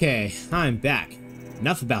 Okay, I'm back.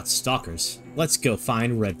 Enough about stalkers. Let's go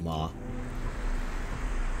find Redmaw.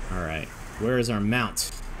 Alright, where is our mount?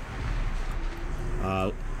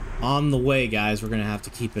 On the way, guys, we're going to have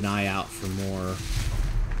to keep an eye out for more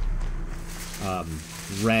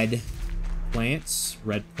red plants.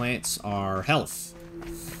 Red plants are health.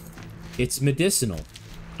 It's medicinal,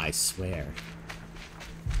 I swear.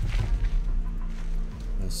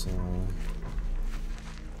 That's all.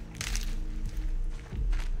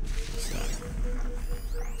 What's that?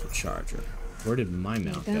 It's a charger. Where did my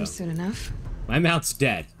mount go? Soon enough. My mount's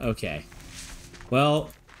dead. Okay.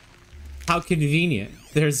 Well, how convenient.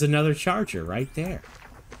 There's another charger right there.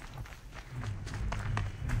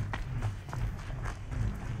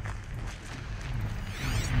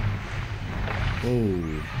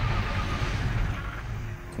 Whoa.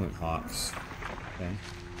 Clint Hawks. Okay.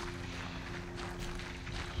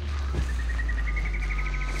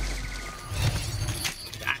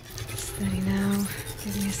 Steady now.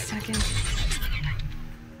 Give me a second.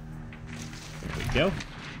 There we go.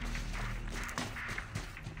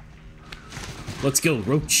 Let's go,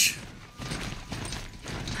 Roach.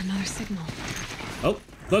 Another signal. Oh,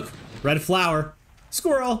 look. Red flower.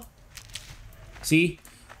 Squirrel. See?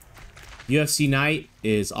 UFC Knight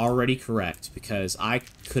is already correct because I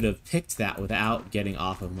could have picked that without getting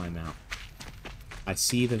off of my mount. I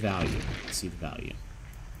see the value. I see the value.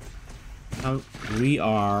 We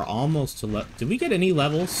are almost to did we get any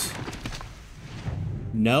levels?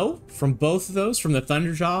 No? From both of those? From the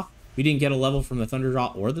Thunderjaw? We didn't get a level from the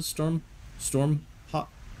Thunderjaw or the Stormhawk?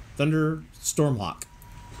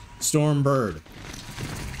 Stormbird.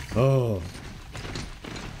 Oh.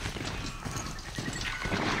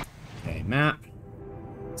 Okay, map.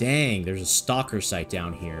 Dang, there's a stalker site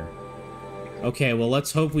down here. Okay, well,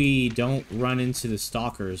 let's hope we don't run into the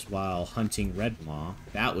stalkers while hunting Redmaw.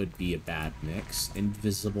 That would be a bad mix.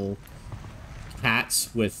 Invisible cats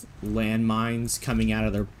with landmines coming out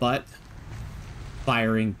of their butt,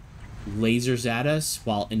 firing lasers at us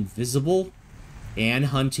while invisible, and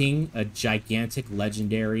hunting a gigantic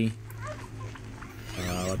legendary.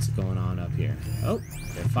 What's going on up here? Oh,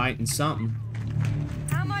 they're fighting something.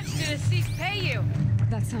 How much did Assis pay you?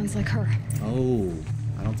 That sounds like her. Oh,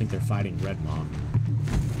 I don't think they're fighting Redmaw.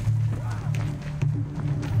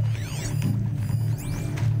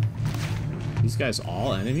 These guys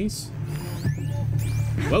all enemies?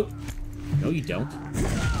 Whoa. No, you don't.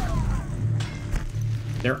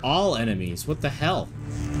 They're all enemies. What the hell?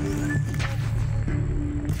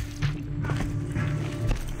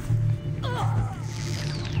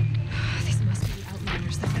 These must be the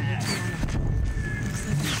outliners that followed Deanna. Looks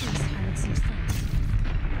like the police hired some thugs.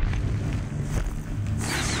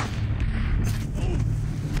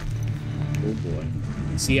 Oh boy.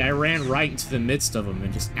 See, I ran right into the midst of them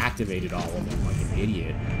and just activated all of them like an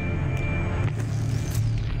idiot.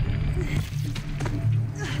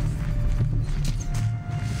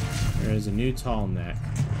 There's a new tall neck.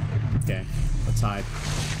 Okay, let's hide.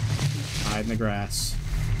 Hide in the grass.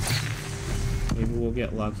 Maybe we'll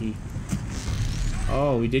get lucky.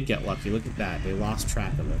 Oh, we did get lucky. Look at that. They lost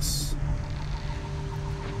track of us.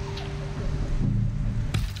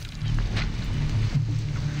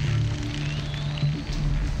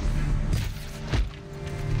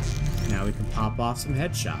 Now we can pop off some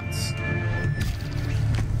headshots.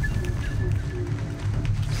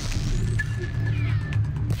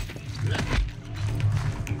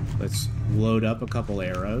 Let's load up a couple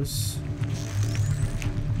arrows.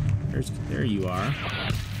 There you are.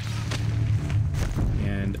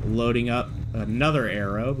 And loading up another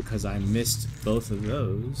arrow because I missed both of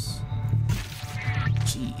those.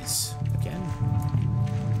 Jeez. Again.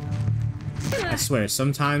 I swear,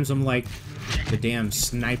 sometimes I'm like the damn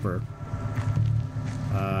sniper.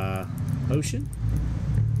 Potion?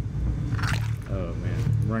 Oh man,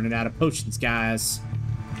 I'm running out of potions, guys.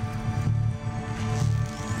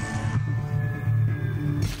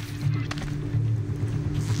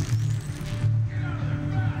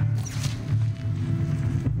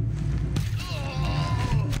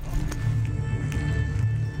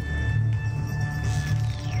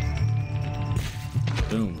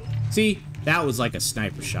 Boom. See? That was like a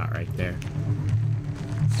sniper shot right there.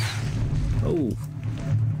 Oh.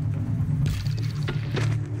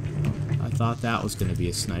 I thought that was going to be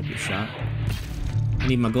a sniper shot. I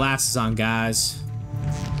need my glasses on, guys.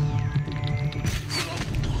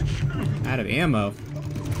 Out of ammo.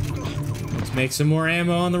 Let's make some more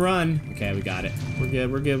ammo on the run. Okay, we got it. We're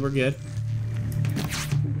good, we're good, we're good.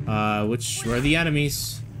 Where are the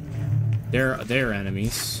enemies? They're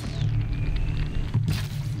enemies.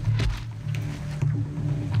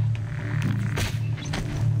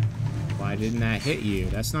 Why didn't that hit you?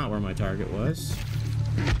 That's not where my target was.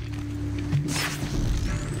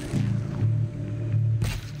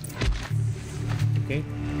 Okay.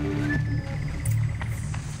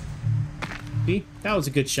 See? That was a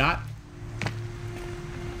good shot.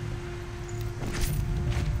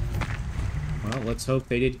 Well, let's hope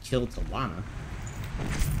they did kill Talana.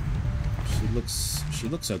 She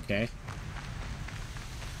looks okay.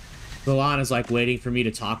 Talana's like waiting for me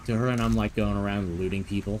to talk to her, and I'm like going around looting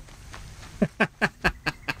people.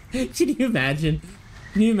 Can you imagine?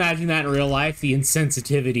 Can you imagine that in real life? The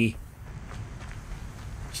insensitivity.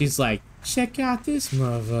 She's like, check out this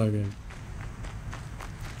motherfucker.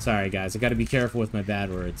 Sorry, guys. I gotta be careful with my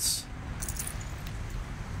bad words.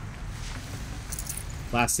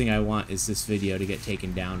 Last thing I want is this video to get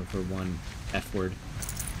taken down for one F word.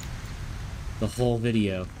 The whole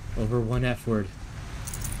video over one F word.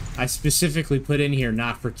 I specifically put in here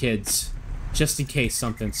not for kids, just in case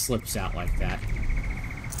something slips out like that.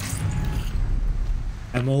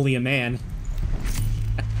 I'm only a man.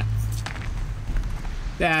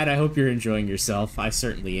 Dad, I hope you're enjoying yourself. I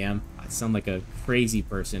certainly am. I sound like a crazy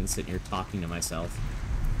person sitting here talking to myself.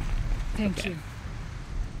 Thank you.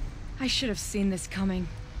 I should have seen this coming.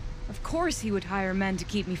 Of course he would hire men to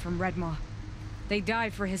keep me from Redmaw. They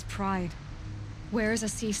died for his pride. Where's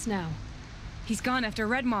Assis now? He's gone after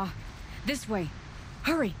Redmaw. This way.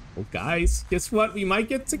 Hurry! Oh, guys, guess what? We might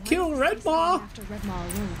get to kill Redmaw! After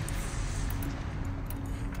Redmaw alone.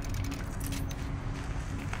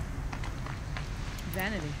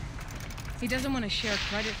 Vanity. He doesn't want to share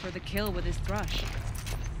credit for the kill with his thrush.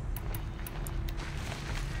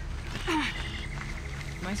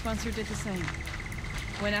 My sponsor did the same.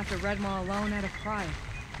 Went after Redmaw alone out of pride.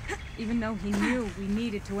 Even though he knew we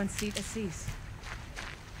needed to unseat Assis.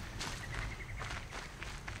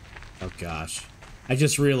 Oh gosh. I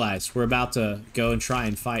just realized we're about to go and try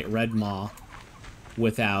and fight Redmaw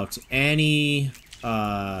without any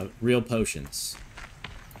real potions.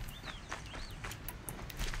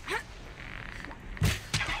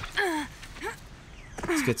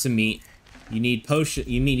 Let's get some meat. You need potion.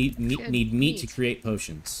 You need meat to create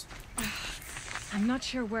potions. I'm not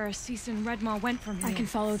sure where Assis and Redmaw went from here. I can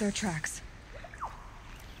follow their tracks.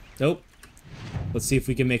 Nope. Let's see if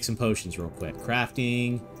we can make some potions real quick.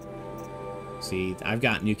 Crafting. See, I've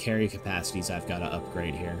got new carry capacities I've got to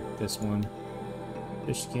upgrade here. This one.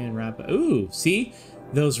 Fish skin, wrap. Ooh, see?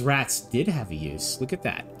 Those rats did have a use. Look at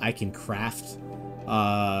that. I can craft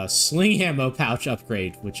sling ammo pouch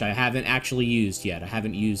upgrade, which I haven't actually used yet. I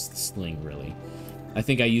haven't used the sling, really. I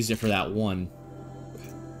think I used it for that one.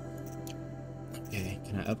 Okay,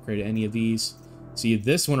 can I upgrade any of these? See,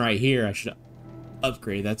 this one right here, I should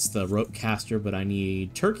upgrade. That's the rope caster, but I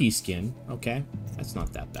need turkey skin. Okay, that's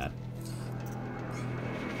not that bad.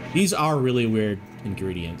 These are really weird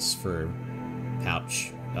ingredients for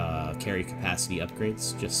pouch carry capacity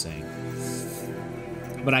upgrades, just saying.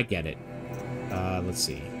 But I get it. Let's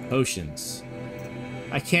see. Potions.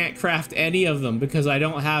 I can't craft any of them because I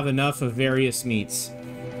don't have enough of various meats.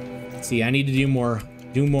 See, I need to do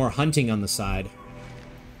more hunting on the side.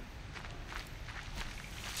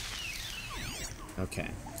 Okay,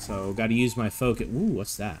 so gotta use my focus. Ooh,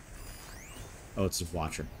 what's that? Oh, it's a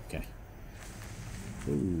watcher. Okay.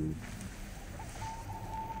 Ooh.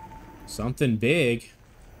 Something big.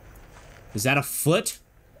 Is that a foot?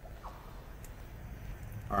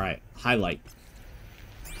 Alright, highlight.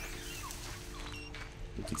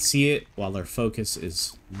 We can see it while our focus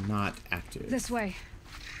is not active. This way.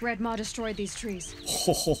 Redmaw destroyed these trees.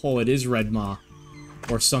 Oh, it is Redmaw.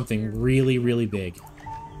 Or something really, really big.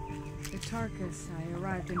 The Tarkus, I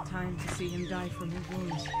arrived in time to see him die from his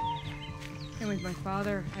wounds. And with my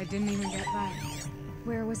father, I didn't even get back.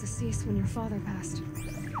 Where was Assis when your father passed?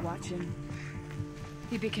 Watching.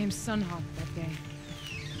 He became Sunhawk that day.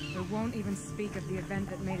 They won't even speak of the event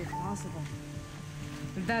that made it possible.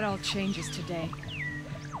 That all changes today.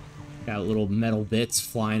 Got little metal bits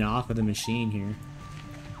flying off of the machine here.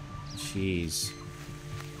 Jeez.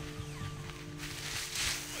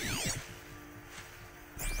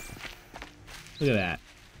 Look at that.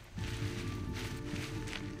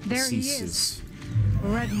 There he is.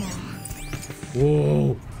 Redmaw.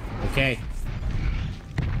 Whoa. Okay.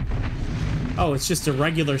 Oh, it's just a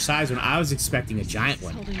regular size one. I was expecting a giant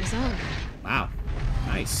one. Holding his own. Wow.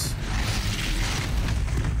 Nice.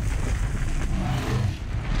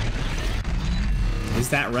 Is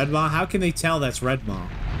that Redmaw? How can they tell that's Redmaw?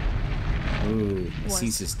 Ooh,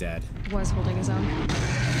 Assis is dead. Was holding his own.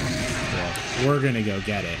 Well, we're gonna go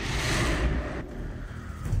get it.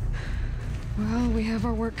 Well, we have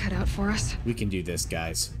our work cut out for us. We can do this,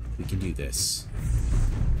 guys. We can do this.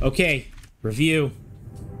 Okay, review.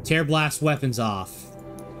 Tear blast weapons off.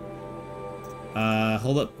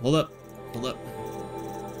 Hold up.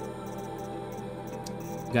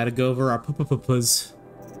 Gotta go over our p-p-p-p's.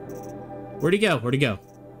 Where'd he go?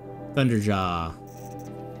 Thunderjaw.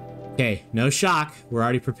 Okay, no shock. We're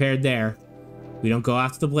already prepared there. We don't go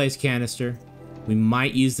after the blaze canister. We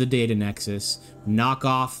might use the data nexus. Knock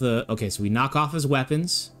off the... Okay, so we knock off his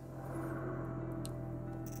weapons.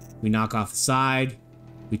 We knock off the side.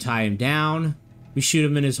 We tie him down. We shoot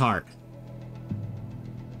him in his heart.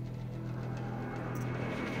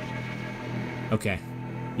 Okay.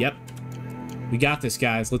 Yep. We got this,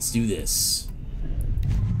 guys. Let's do this.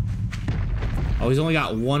 Oh, he's only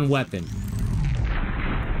got one weapon.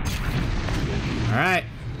 Alright.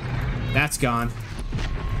 That's gone.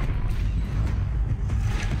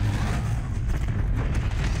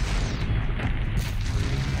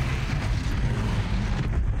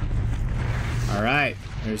 Alright.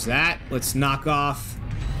 There's that. Let's knock off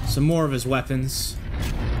some more of his weapons.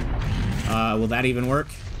 Will that even work?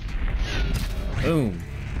 Boom.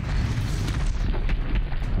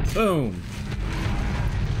 Boom.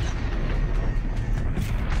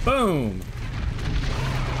 Boom.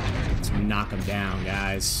 Let's knock him down,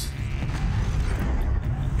 guys.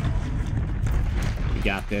 We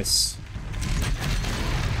got this.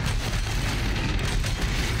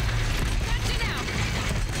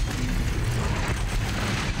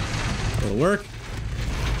 Will it work?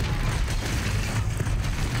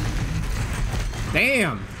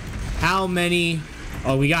 Damn! How many...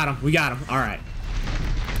 Oh, we got him. We got him. Alright.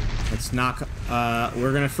 Let's knock...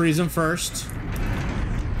 we're gonna freeze him first.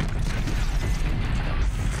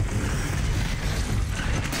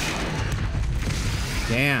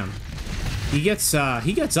 Damn. He gets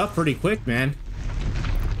up pretty quick, man.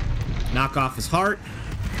 Knock off his heart.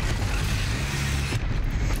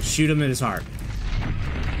 Shoot him in his heart.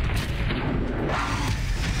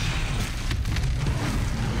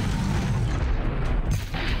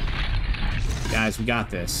 Guys, we got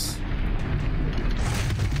this.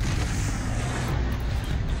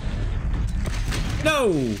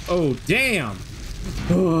 No! Oh, damn!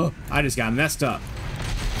 Ugh, I just got messed up.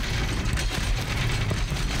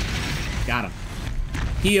 Got him.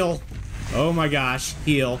 Heal. Oh my gosh,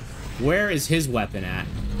 heal. Where is his weapon at?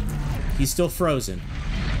 He's still frozen.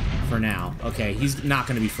 For now. Okay, he's not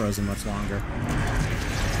going to be frozen much longer.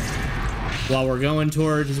 While we're going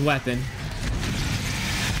toward his weapon...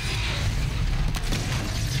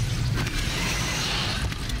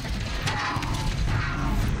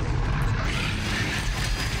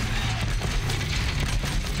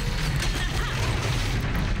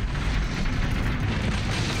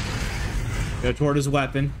 Go toward his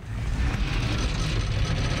weapon.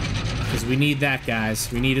 Because we need that,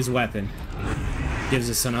 guys. We need his weapon.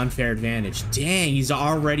 Gives us an unfair advantage. Dang, he's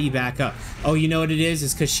already back up. Oh, you know what it is?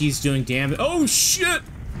 It's because she's doing damage. Oh, shit!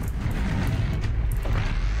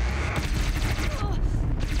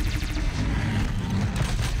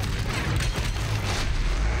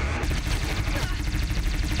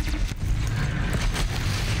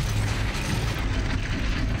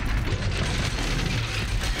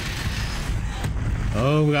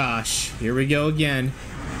 Oh gosh, here we go again.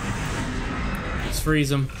 Let's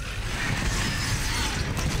freeze him.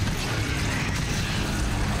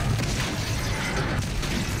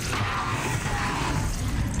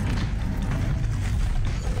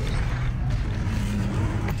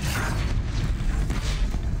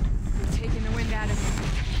 We're taking the wind out of him.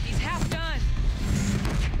 He's half done.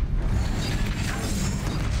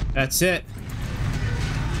 That's it.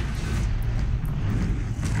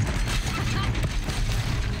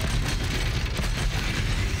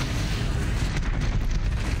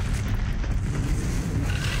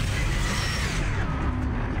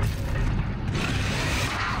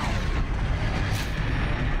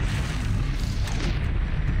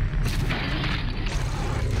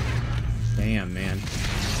 Damn, man.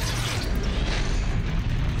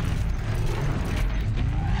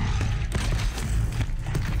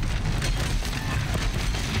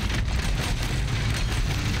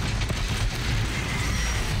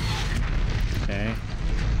 Okay.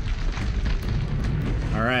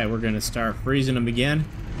 Alright, we're gonna start freezing him again.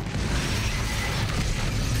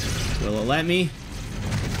 Will it let me?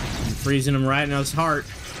 I'm freezing him right in his heart.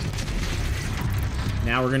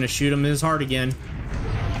 Now we're gonna shoot him in his heart again.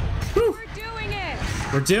 Whew.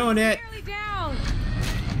 We're doing it. Nearly down.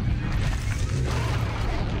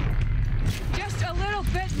 Just a little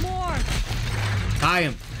bit more. Tie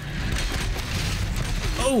him.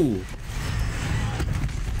 Oh.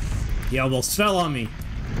 He almost fell on me.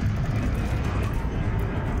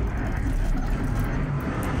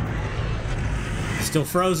 Still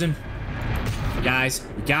frozen. Guys,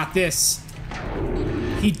 we got this.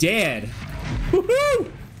 He dead.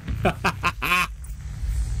 Woohoo!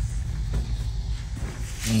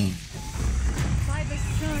 By the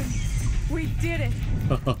sun, we did it.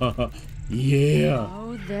 Yeah.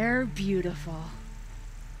 Oh, they're beautiful.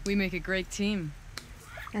 We make a great team.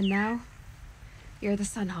 And now, you're the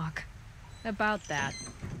Sunhawk. About that.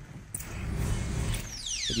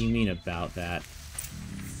 What do you mean about that?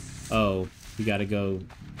 Oh, we gotta go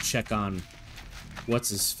check on what's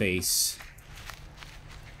his face.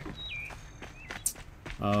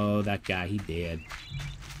 Oh, that guy, he dead.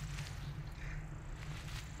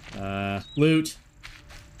 Loot.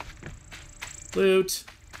 Loot.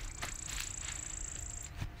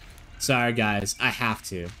 Sorry, guys. I have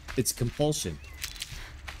to. It's compulsion.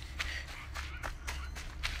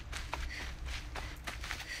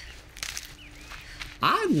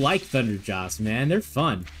 I like Thunderjaws, man. They're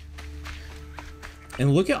fun.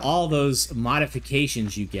 And look at all those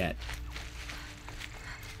modifications you get.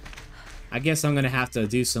 I guess I'm going to have to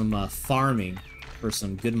do some farming for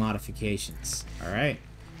some good modifications. Alright.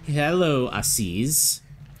 Hello, Aziz.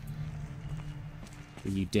 Are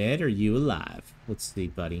you dead or are you alive? Let's see,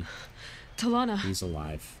 buddy. Talana. He's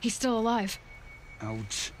alive. He's still alive.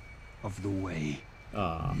 Out of the way.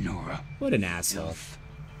 Aw, Nora. what an asshole. Elf.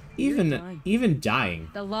 Even dying.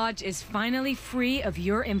 The Lodge is finally free of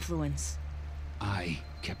your influence. I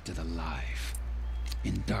kept it alive.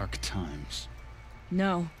 In dark times.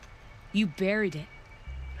 No, you buried it.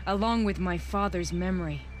 Along with my father's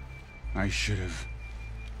memory. I should have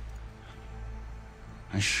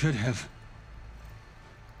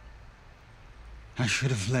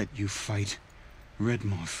let you fight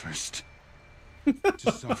Redmaw first.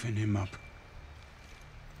 To soften him up.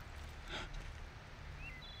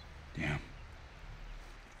 Damn.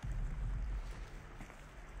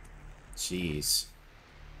 Jeez.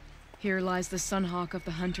 Here lies the Sunhawk of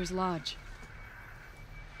the Hunter's Lodge.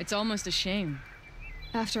 It's almost a shame.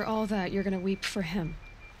 After all that, you're gonna weep for him.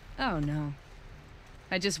 Oh no.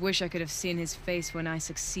 I just wish I could have seen his face when I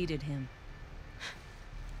succeeded him.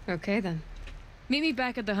 Okay, then. Meet me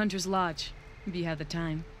back at the Hunter's Lodge, if you have the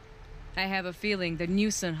time. I have a feeling the new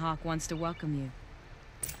Sunhawk wants to welcome you.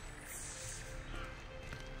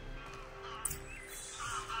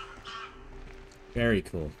 Very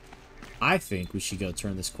cool. I think we should go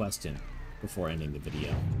turn this quest in before ending the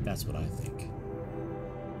video. That's what I think.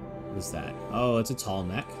 What is that? Oh, it's a tall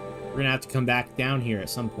neck. We're gonna have to come back down here at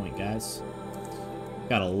some point, guys.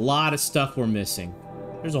 Got a lot of stuff we're missing.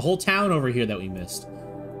 There's a whole town over here that we missed.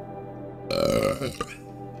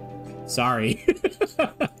 Sorry.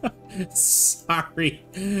 Sorry.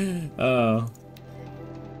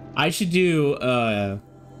 I should do a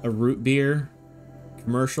root beer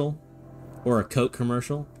commercial or a Coke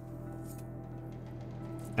commercial.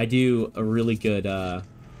 I do a really good,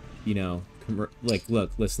 you know, like,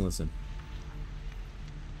 look, listen.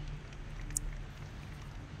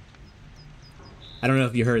 I don't know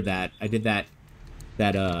if you heard that. I did that,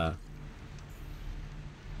 nah,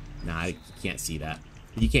 I can't see that.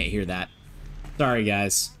 You can't hear that. Sorry,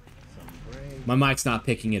 guys. My mic's not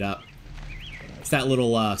picking it up. It's that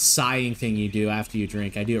little sighing thing you do after you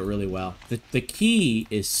drink. I do it really well. The key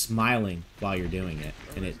is smiling while you're doing it,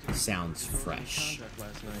 and it sounds fresh.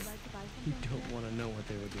 You don't want to know what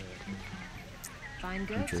they were doing. Fine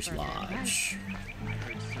goods. Hunter's Lodge. I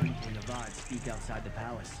heard Sun and Avad speak outside the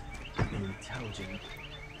palace. They're intelligent.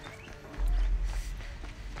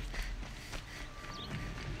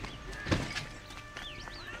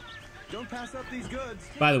 Don't pass up these goods.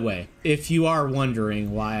 By the way, if you are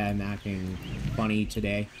wondering why I'm acting funny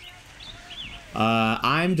today,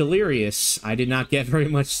 I'm delirious. I did not get very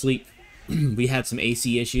much sleep. We had some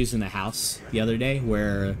AC issues in the house the other day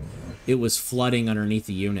where it was flooding underneath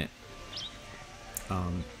the unit.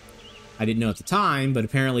 I didn't know at the time, but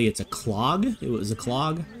apparently it's a clog. It was a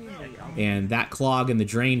clog. And that clog in the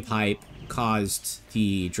drain pipe caused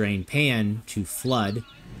the drain pan to flood,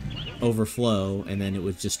 overflow, and then it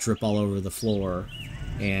would just drip all over the floor.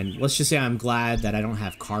 And let's just say I'm glad that I don't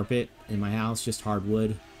have carpet in my house, just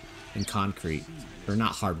hardwood and concrete. Or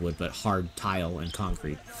not hardwood, but hard tile and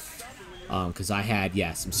concrete. Because I had,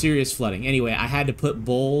 yeah, some serious flooding. Anyway, I had to put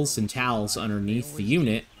bowls and towels underneath the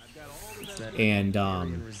unit and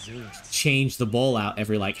change the bowl out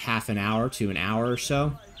every like half an hour to an hour or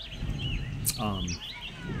so.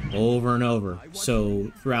 Over and over.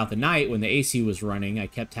 So throughout the night when the AC was running, I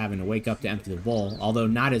kept having to wake up to empty the bowl, although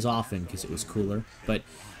not as often because it was cooler, but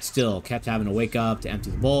still kept having to wake up to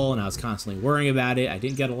empty the bowl, and I was constantly worrying about it. I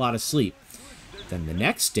didn't get a lot of sleep. Then the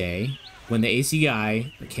next day, when the AC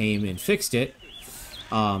guy came and fixed it,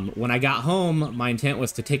 when I got home, my intent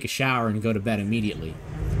was to take a shower and go to bed immediately.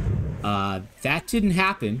 That didn't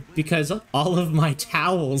happen because all of my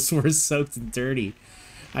towels were soaked and dirty.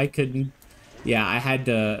 I couldn't... Yeah, I had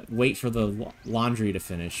to wait for the laundry to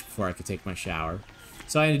finish before I could take my shower.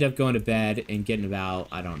 So I ended up going to bed and getting about,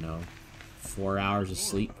 I don't know, 4 hours of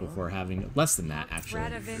sleep before having... Less than that, actually.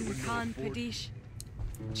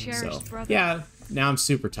 So, yeah, now I'm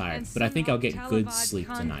super tired, but I think I'll get good sleep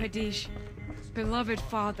tonight. Beloved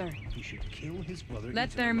father,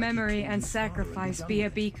 let their memory and sacrifice be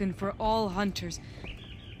a beacon for all hunters,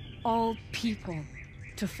 all people,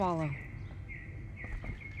 to follow.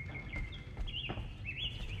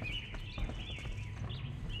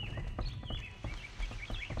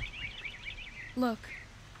 Look.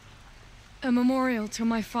 A memorial to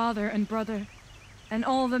my father and brother, and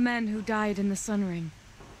all the men who died in the Sun Ring.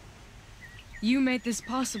 You made this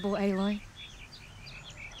possible, Aloy.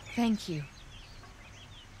 Thank you.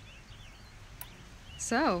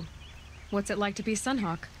 So, what's it like to be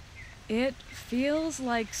Sunhawk? It feels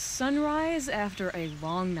like sunrise after a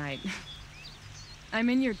long night. I'm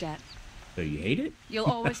in your debt. So you hate it? You'll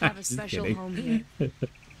always have a Just special kidding. home here.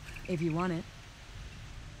 If you want it.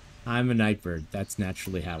 I'm a nightbird. That's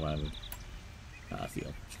naturally how I would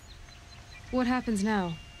feel. What happens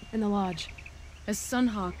now, in the lodge? As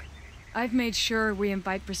Sunhawk, I've made sure we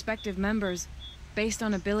invite prospective members based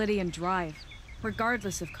on ability and drive,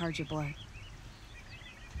 regardless of Karja blood.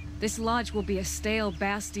 This lodge will be a stale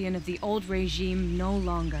bastion of the old regime no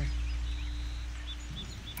longer.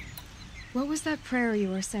 What was that prayer you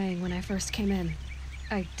were saying when I first came in?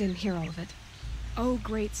 I didn't hear all of it. O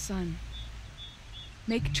great sun,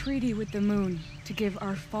 make treaty with the moon to give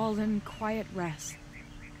our fallen quiet rest.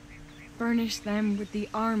 Burnish them with the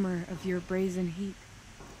armor of your brazen heat.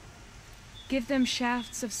 Give them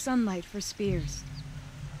shafts of sunlight for spears.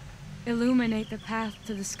 Illuminate the path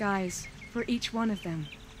to the skies for each one of them.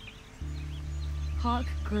 Hawk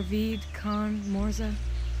Gravid Khan Morza,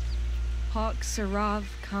 Hawk Sarav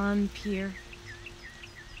Khan Pir,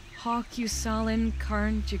 Hawk Usalin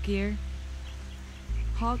Karn Jagir,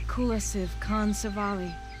 Hawk Kulasiv Khan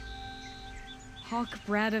Savali, Hawk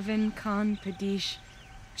Bradavin Khan Padish,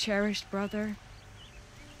 cherished brother,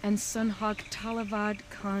 and Sunhawk Talavad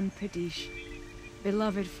Khan Padish,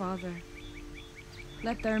 beloved father.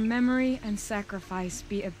 Let their memory and sacrifice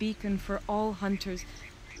be a beacon for all hunters,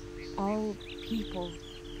 all people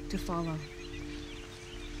to follow.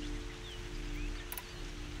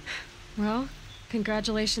 Well,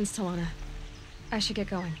 congratulations, Talana. I should get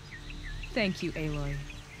going. Thank you, Aloy,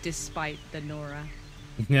 despite the Nora.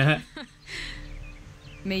 Yeah.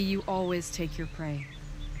 May you always take your prey.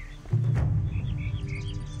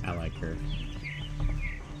 I like her.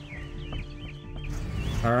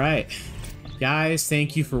 All right. Guys,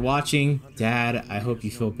 thank you for watching. Dad, I hope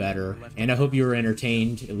you feel better. And I hope you were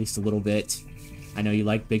entertained, at least a little bit. I know you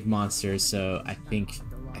like big monsters, so I think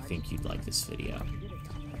you'd like this video.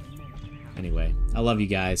 Anyway, I love you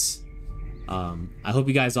guys. I hope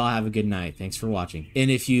you guys all have a good night. Thanks for watching.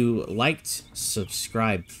 And if you liked,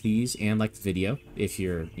 subscribe, please, and like the video if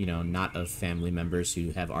you're, not of family members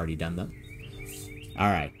who have already done them.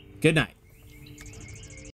 All right. Good night.